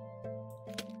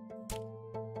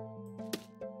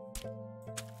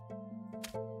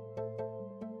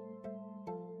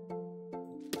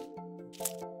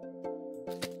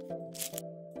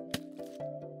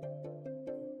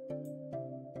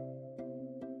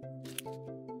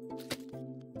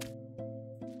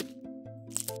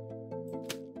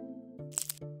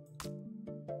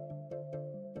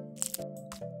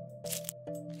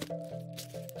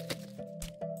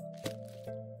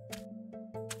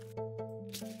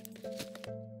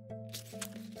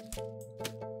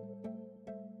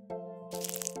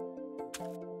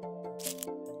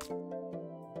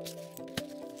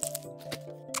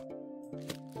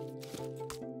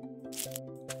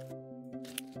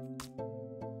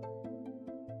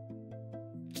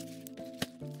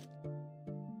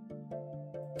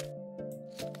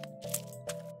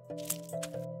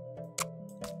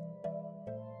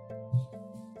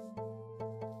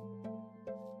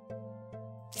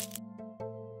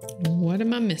 What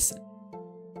am I missing?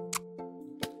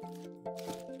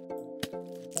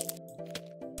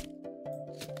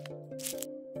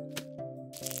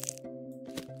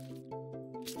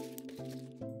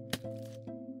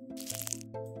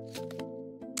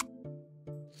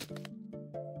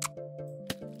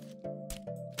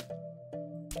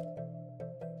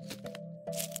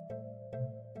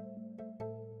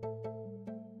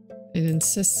 It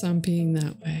insists on being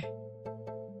that way.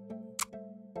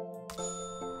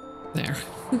 There.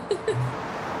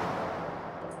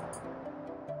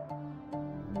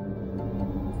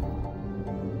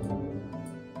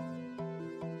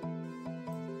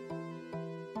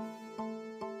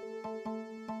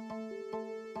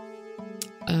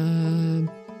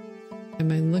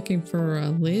 Am I looking for a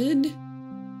lid?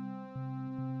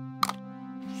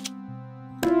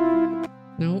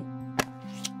 Nope.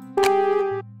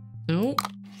 Nope.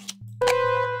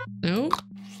 Nope.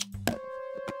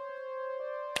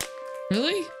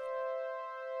 Really?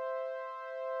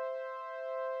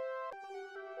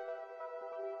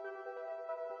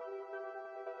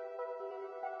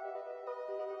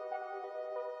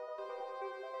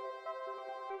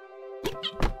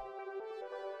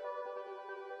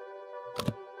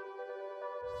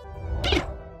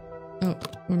 Oh,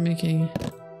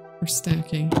 we're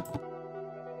stacking.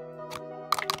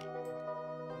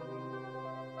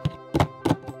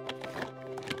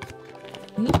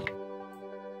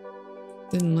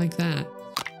 Didn't like that.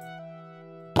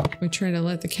 We try to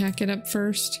let the cat get up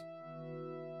first.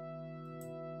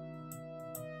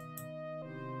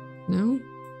 No?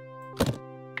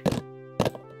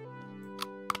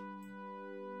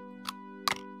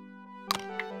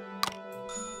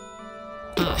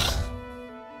 Ah,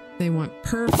 they want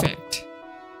perfect.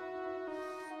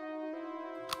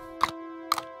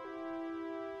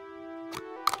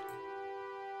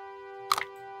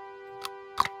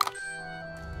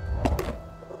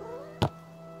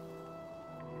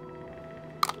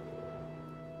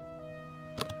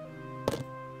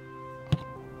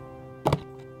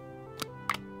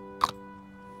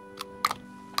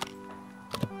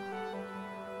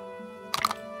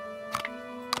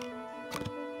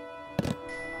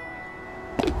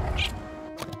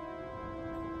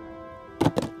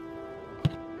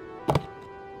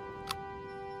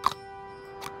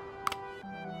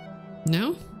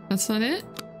 No? That's not it?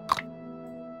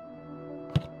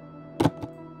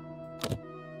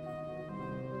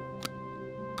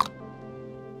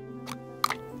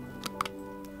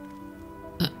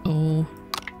 Uh-oh.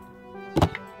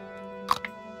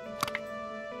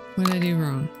 What did I do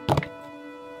wrong?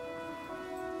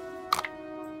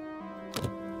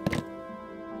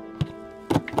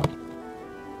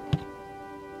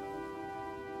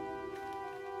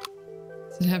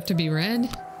 Does it have to be red?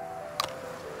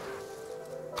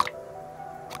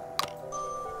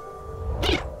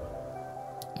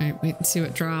 Alright, wait and see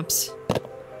what drops.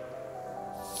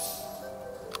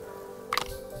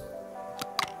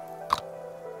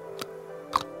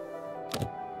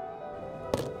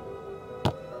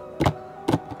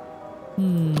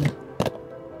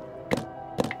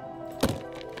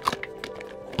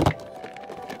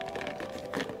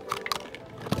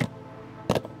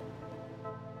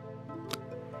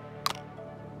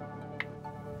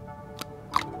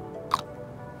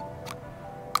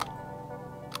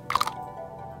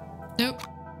 Nope.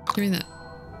 Give me that.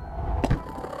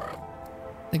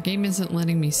 The game isn't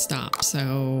letting me stop,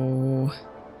 so...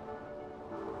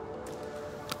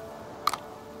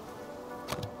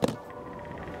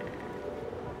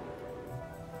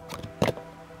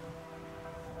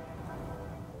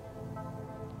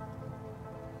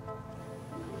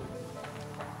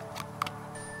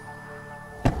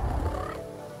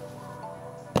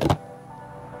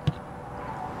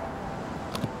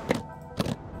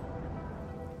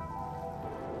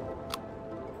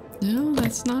 No,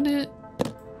 that's not it.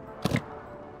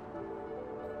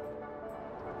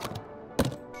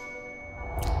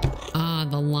 Ah,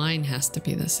 the line has to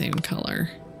be the same color.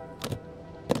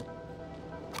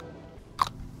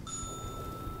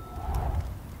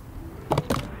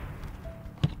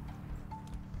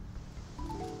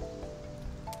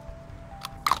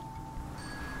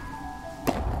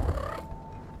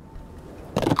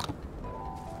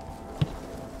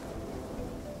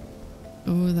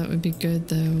 Oh, that would be good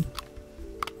though.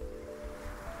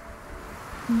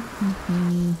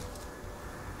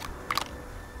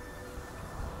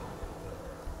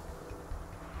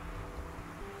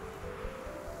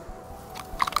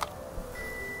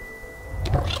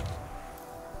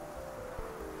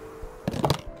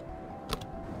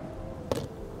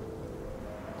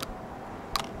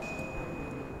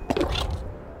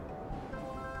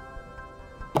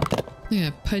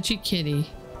 Yeah, pudgy kitty.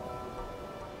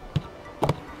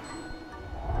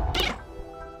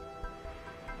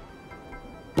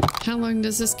 How long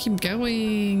does this keep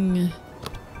going?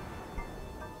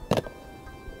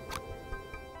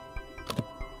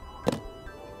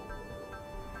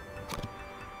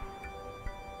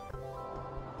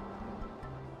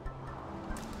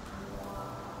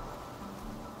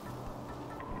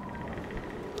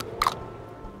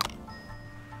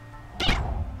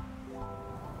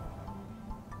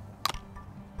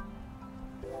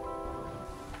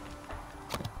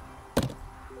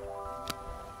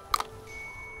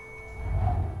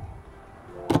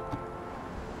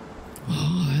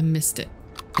 Missed it.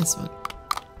 This one.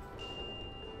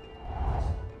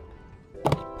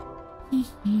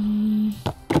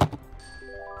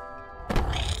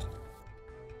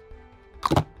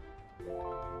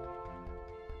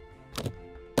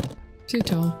 Too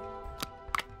tall.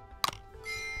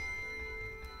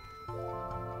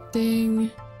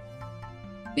 Ding.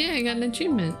 Yeah, I got an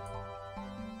achievement.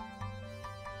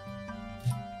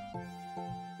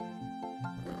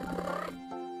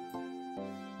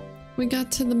 We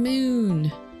got to the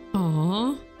moon.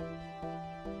 Aww.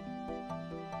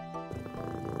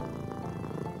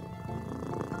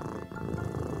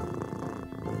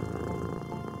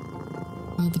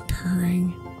 Oh, the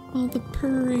purring. Oh, the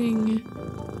purring.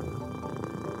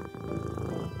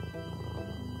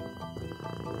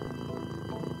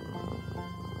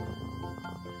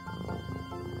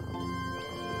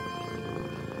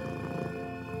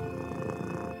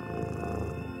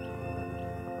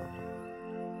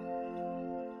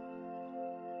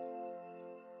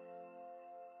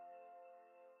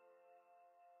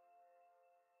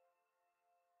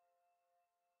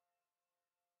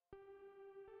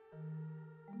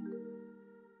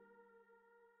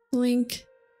 Blink.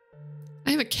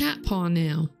 I have a cat paw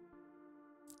now.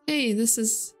 Hey, this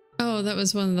is... Oh, that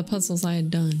was one of the puzzles I had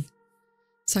done.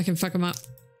 So I can fuck them up.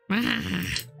 Ah.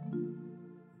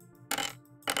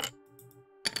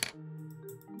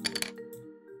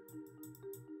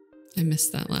 I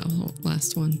missed that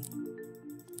last one.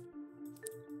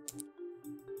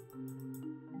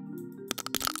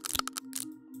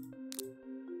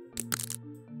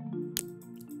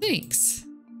 Thanks.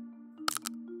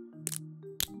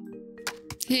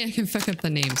 Hey, I can fuck up the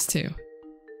names too.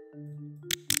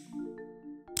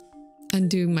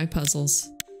 Undo my puzzles.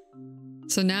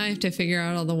 So now I have to figure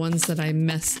out all the ones that I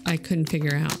couldn't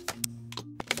figure out.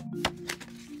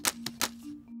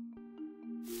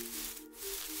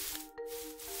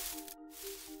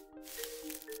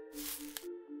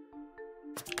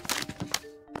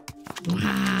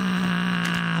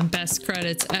 Wow, best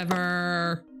credits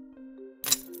ever.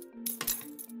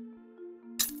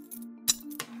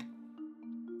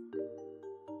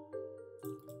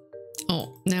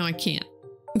 Oh, now I can't.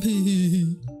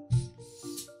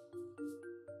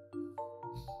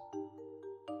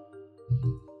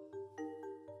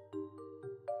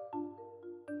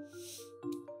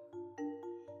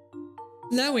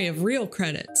 Now we have real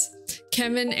credits.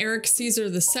 Kevin, Eric, Caesar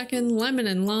II, Lemon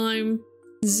and Lime,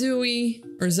 Zoe,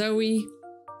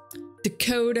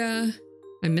 Dakota.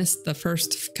 I missed the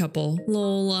first couple.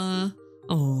 Lola.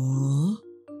 Aww.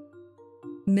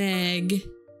 Meg.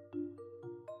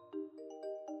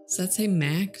 Does that say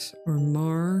Max or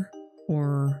Mar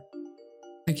or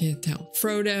I can't tell.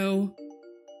 Frodo.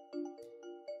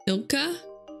 Ilka.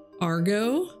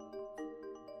 Argo.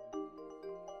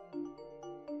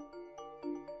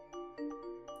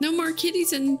 No more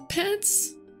kitties and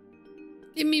pets?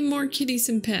 Give me more kitties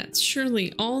and pets.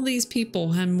 Surely all these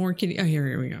people have more kitties. Oh,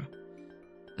 here we go.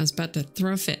 I was about to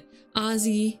throw a fit.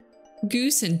 Ozzy,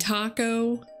 Goose and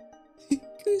Taco.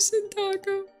 Goose and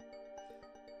Taco.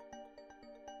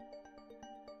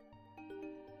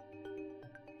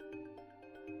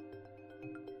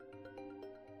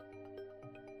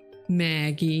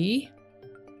 Maggie.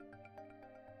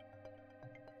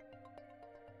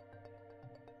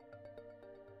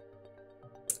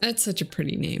 That's such a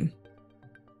pretty name.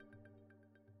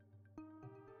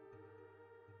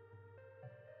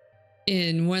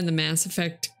 In one of the Mass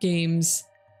Effect games,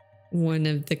 one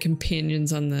of the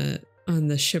companions on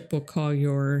the ship will call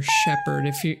your shepherd,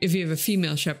 if you have a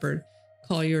female shepherd,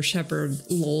 call your shepherd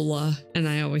Lola, and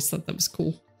I always thought that was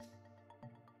cool.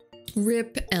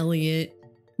 Rip Elliot,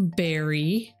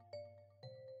 Berry,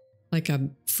 like a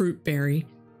fruit berry.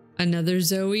 Another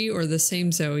Zoe or the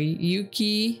same Zoe.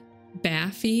 Yuki,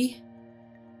 Baffy.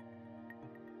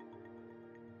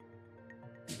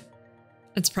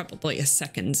 That's probably a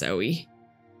second Zoe.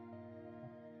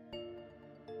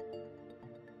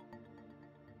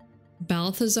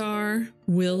 Balthazar,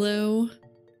 Willow,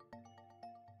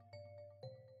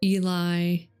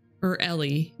 Eli, or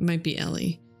Ellie. It might be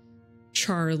Ellie.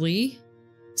 Charlie,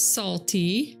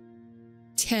 Salty,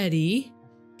 Teddy,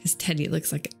 because Teddy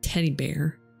looks like a teddy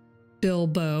bear.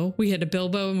 Bilbo. We had a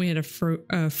Bilbo and we had a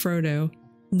Frodo.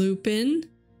 Lupin,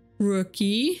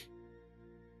 Rookie.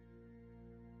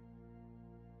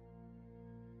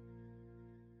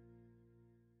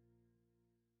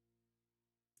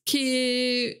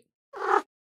 Cute.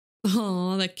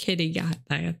 Oh, the kitty got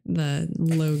the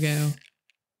logo.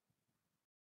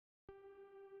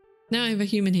 Now I have a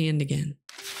human hand again.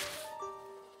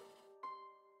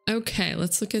 Okay,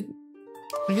 let's look at...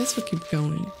 I guess we'll keep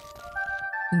going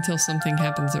until something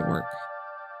happens at work.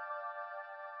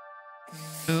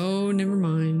 Oh, never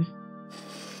mind.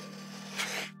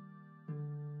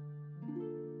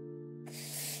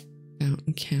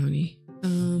 Fountain County.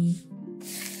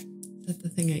 Is that the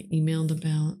thing I emailed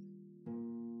about?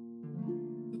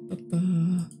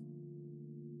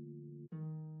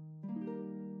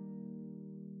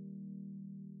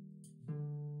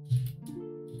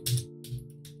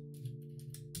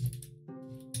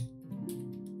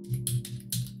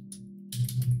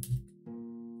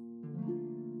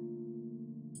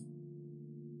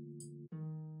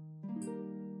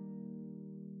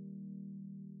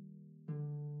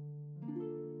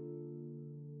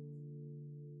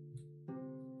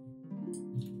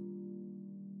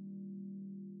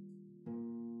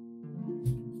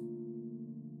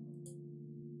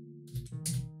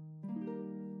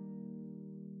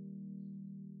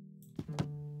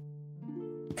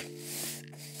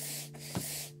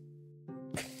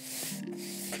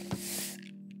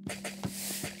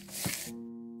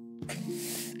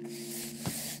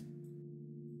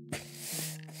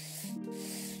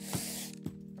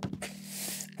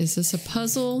 Is this a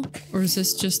puzzle or is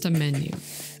this just a menu?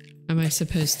 Am I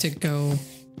supposed to go?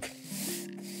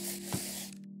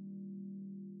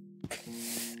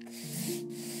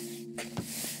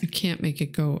 I can't make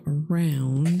it go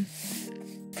around.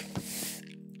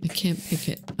 I can't pick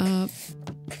it up.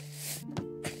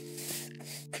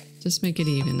 Just make it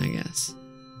even, I guess.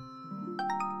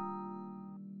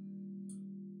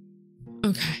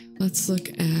 Okay, let's look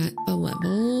at the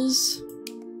levels.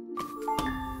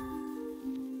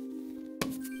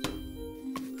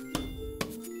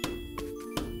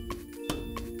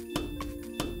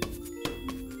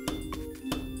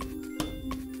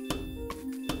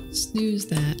 Snooze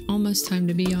that. Almost time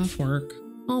to be off work.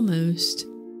 Almost.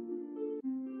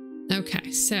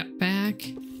 Okay, set back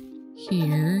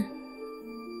here.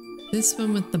 This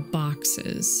one with the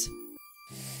boxes.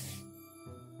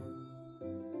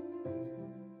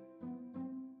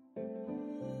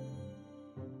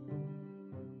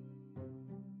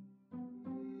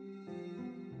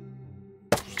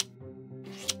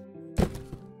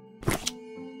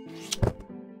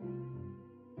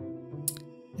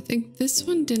 I think this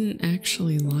one didn't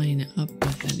actually line up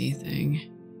with anything.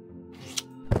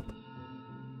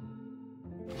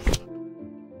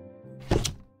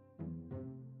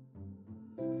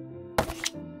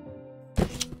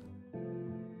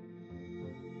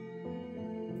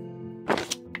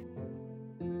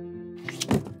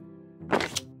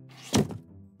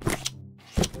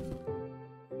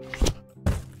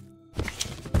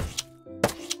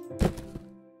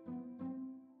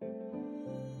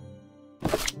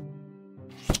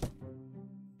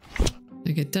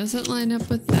 Like it doesn't line up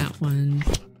with that one.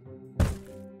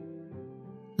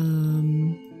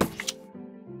 Can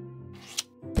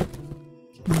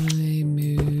I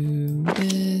move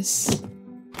this,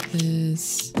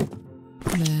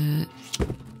 that?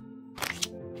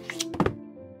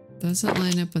 Doesn't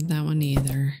line up with that one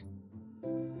either.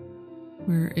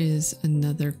 Where is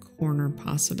another corner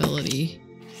possibility?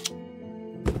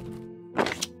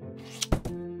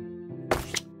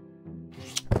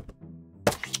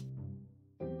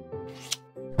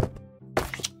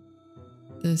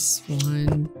 this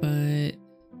one, but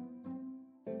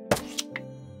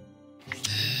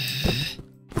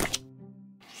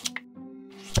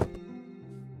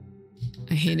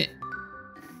I hate it.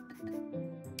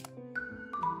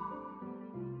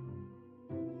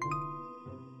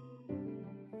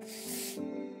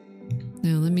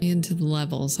 Now let me into the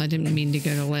levels. I didn't mean to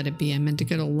go to let it be. I meant to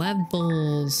go to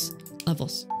levels.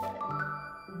 Levels.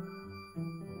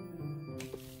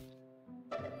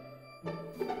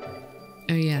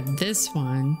 Oh yeah, this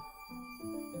one.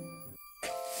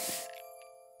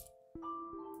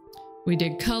 We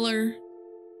did color.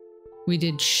 We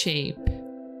did shape.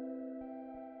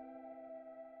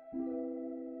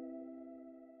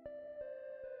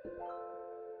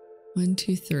 One,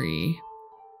 two, three.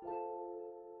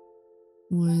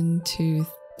 1, 2,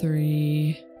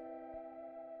 3.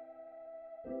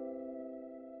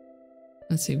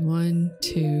 Let's see. 1,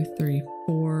 2, 3,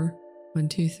 4. 1,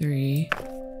 2, 3.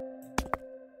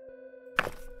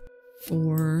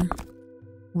 4.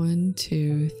 1,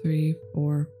 2, 3,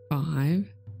 4,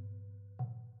 5.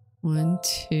 1,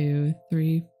 2,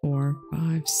 3, 4,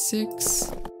 5,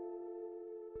 6.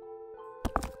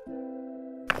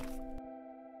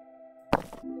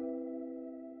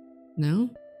 No?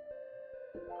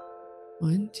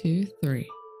 1, 2, 3.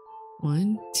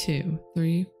 1, 2,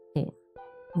 3, 4.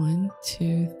 1,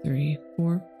 2, 3,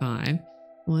 4, 5.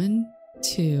 1,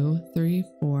 2, 3,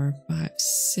 4, 5,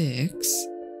 6.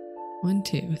 1,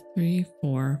 2, 3,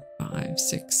 4, 5,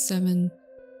 6, 7.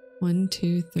 1,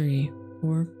 2, 3,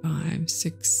 4, 5,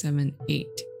 6, 7, 8.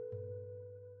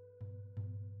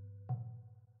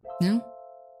 No?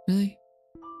 Really?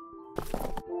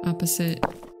 Opposite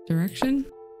direction?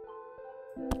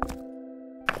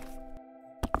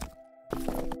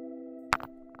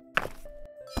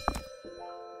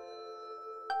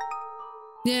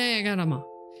 Yay, I got them all.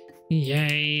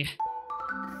 Yay.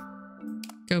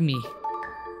 Go me.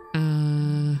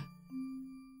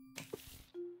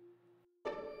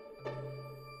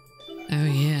 Oh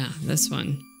yeah, this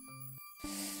one.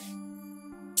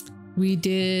 We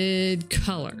did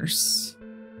colors.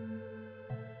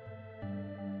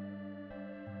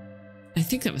 I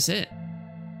think that was it.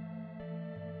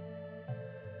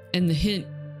 And the hint.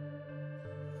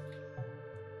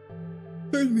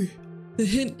 Pardon me. The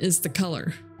hint is the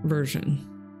color version.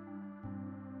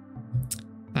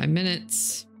 5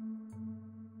 minutes.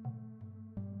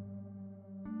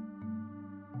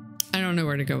 I don't know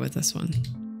where to go with this one.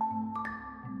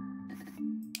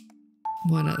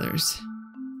 What others?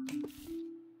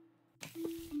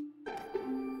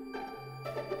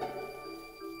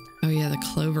 Oh yeah, the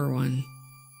clover one.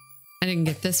 I didn't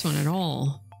get this one at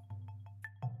all.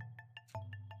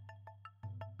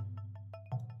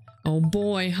 Oh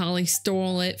boy, Holly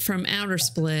stole it from Outer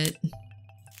Split.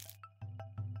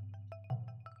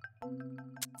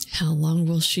 How long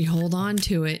will she hold on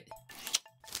to it?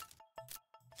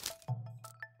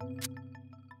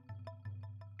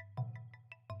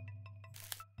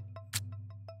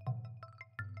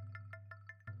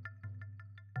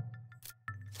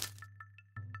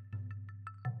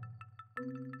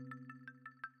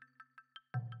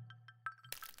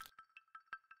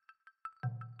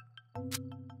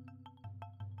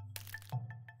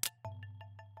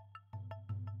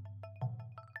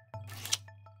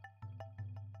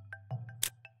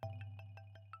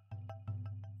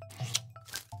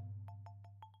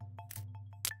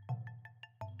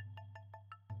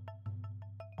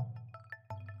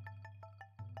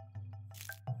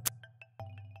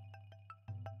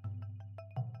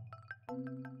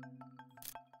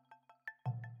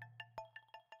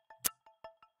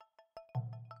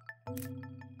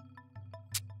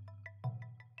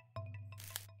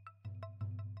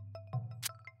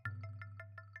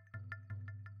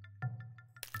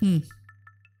 Hmm.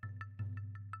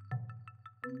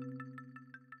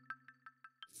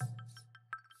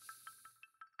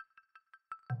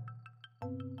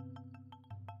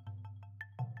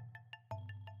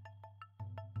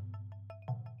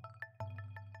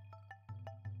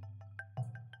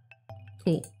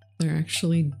 Cool. They're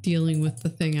actually dealing with the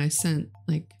thing I sent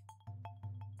like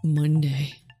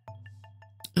Monday.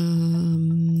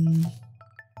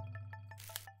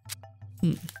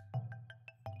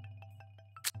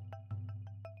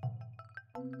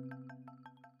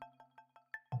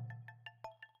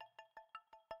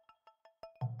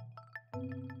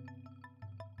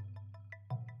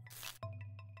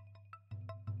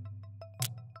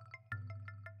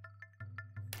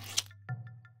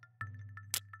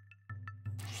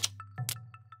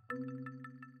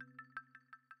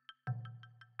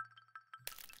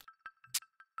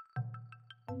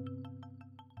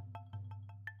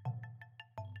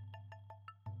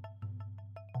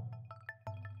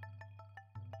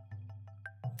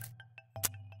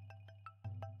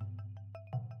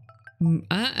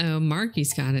 Uh-oh,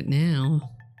 Marky's got it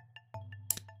now.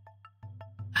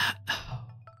 Uh-oh.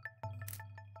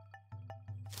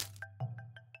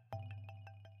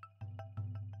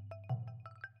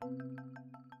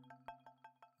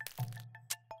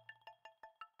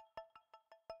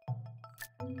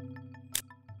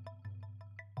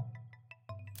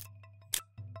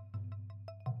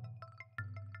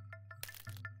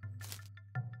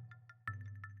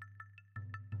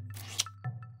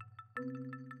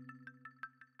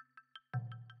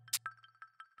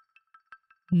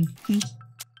 Mm-hmm.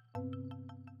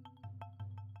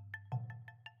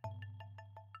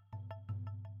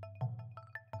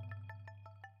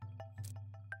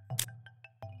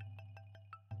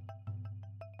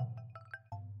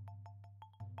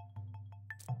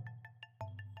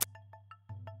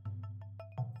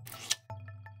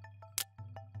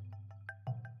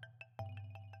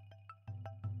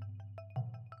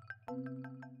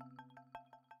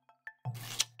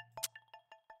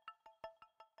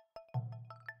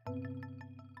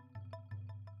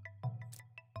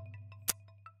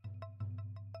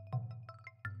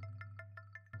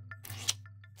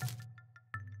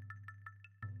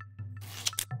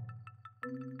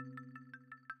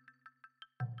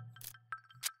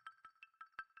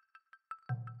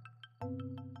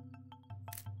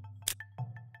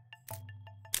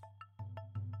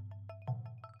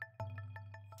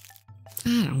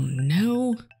 I don't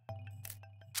know.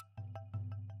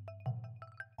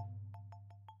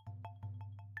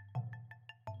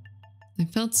 I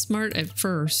felt smart at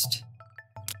first,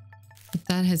 but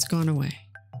that has gone away.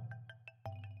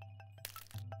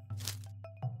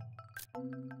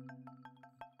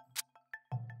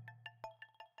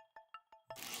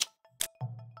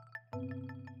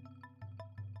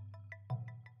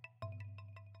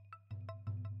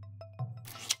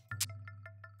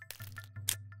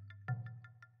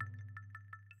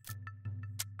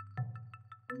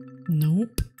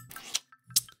 Nope.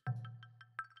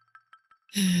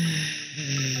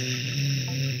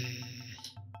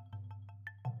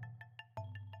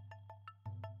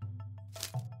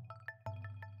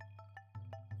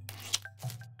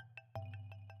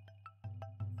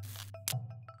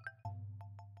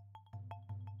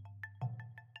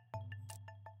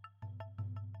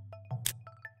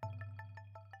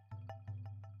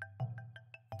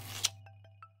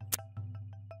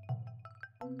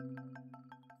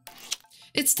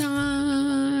 It's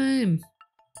time.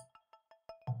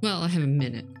 Well, I have a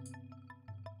minute.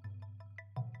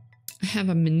 I have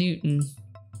a minute. Let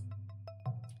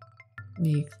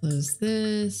me close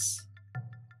this.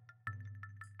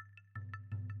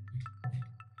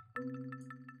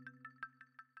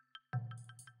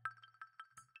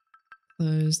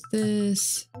 Close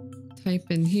this.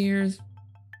 Type in here.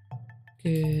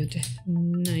 Good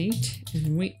night.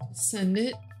 And wait to send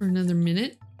it for another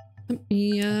minute. Let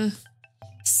me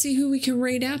see who we can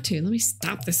raid out to. Let me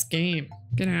stop this game.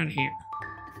 Get out of here.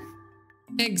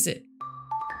 Exit.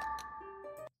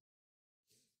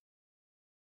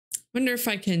 Wonder if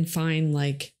I can find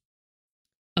like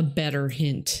a better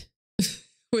hint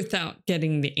without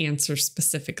getting the answer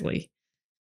specifically.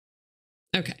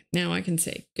 Okay, now I can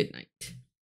say good night.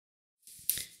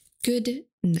 Good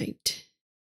night.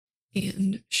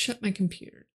 And shut my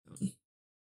computer down.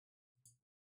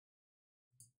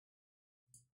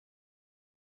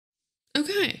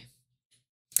 Okay.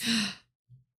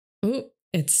 Oh,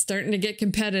 it's starting to get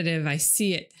competitive. I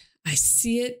see it. I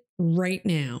see it right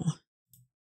now.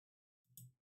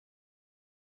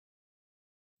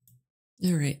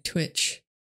 All right, Twitch.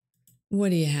 What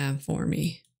do you have for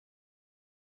me?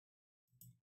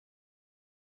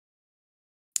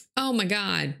 Oh my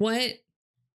God, what?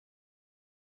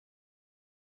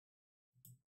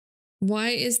 Why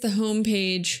is the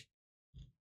homepage?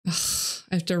 Ugh,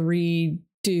 I have to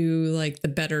redo like the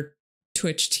better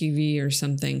Twitch TV or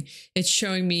something. It's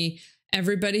showing me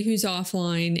everybody who's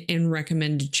offline and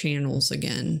recommended channels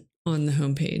again on the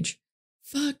homepage.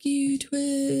 Fuck you, Twitch.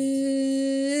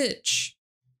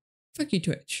 Fuck you,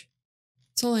 Twitch.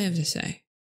 That's all I have to say.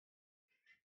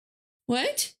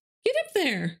 What? Get up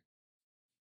there.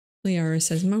 Liara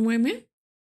says, "My man."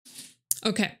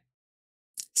 Okay.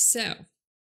 So.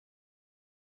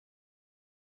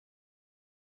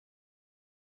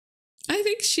 I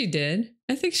think she did.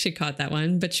 I think she caught that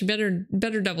one, but you better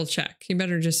double check. You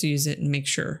better just use it and make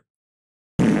sure.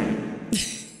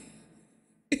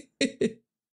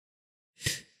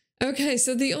 Okay,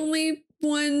 so the only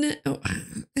one, oh,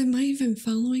 am I even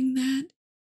following that?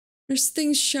 There's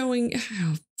things showing,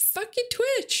 oh, fuck you,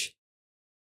 Twitch.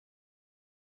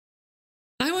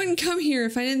 I wouldn't come here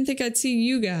if I didn't think I'd see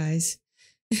you guys.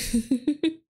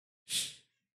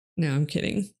 No, I'm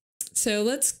kidding. So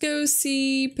let's go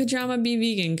see Pajama Be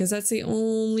Vegan because that's the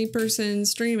only person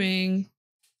streaming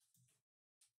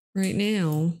right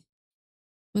now.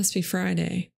 Must be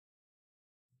Friday.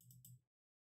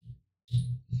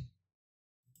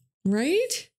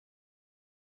 Right?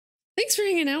 Thanks for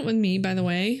hanging out with me, by the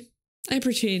way. I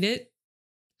appreciate it.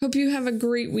 Hope you have a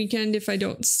great weekend if I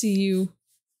don't see you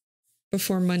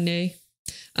before Monday.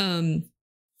 I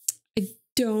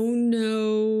don't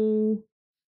know.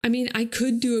 I mean, I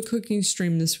could do a cooking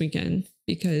stream this weekend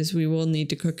because we will need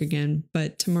to cook again.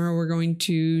 But tomorrow we're going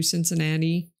to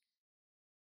Cincinnati.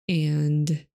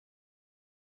 And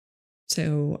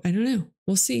so I don't know.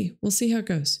 We'll see. We'll see how it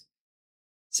goes.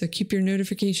 So keep your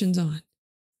notifications on.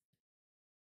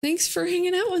 Thanks for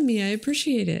hanging out with me. I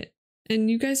appreciate it. And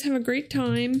you guys have a great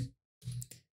time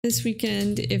this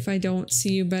weekend if I don't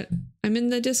see you. But I'm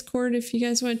in the Discord if you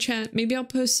guys want to chat. Maybe I'll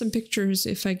post some pictures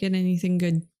if I get anything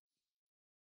good.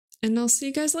 And I'll see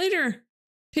you guys later.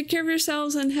 Take care of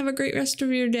yourselves and have a great rest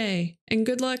of your day. And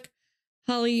good luck,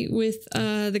 Holly, with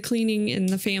the cleaning and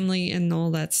the family and all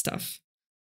that stuff.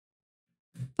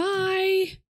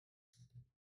 Bye.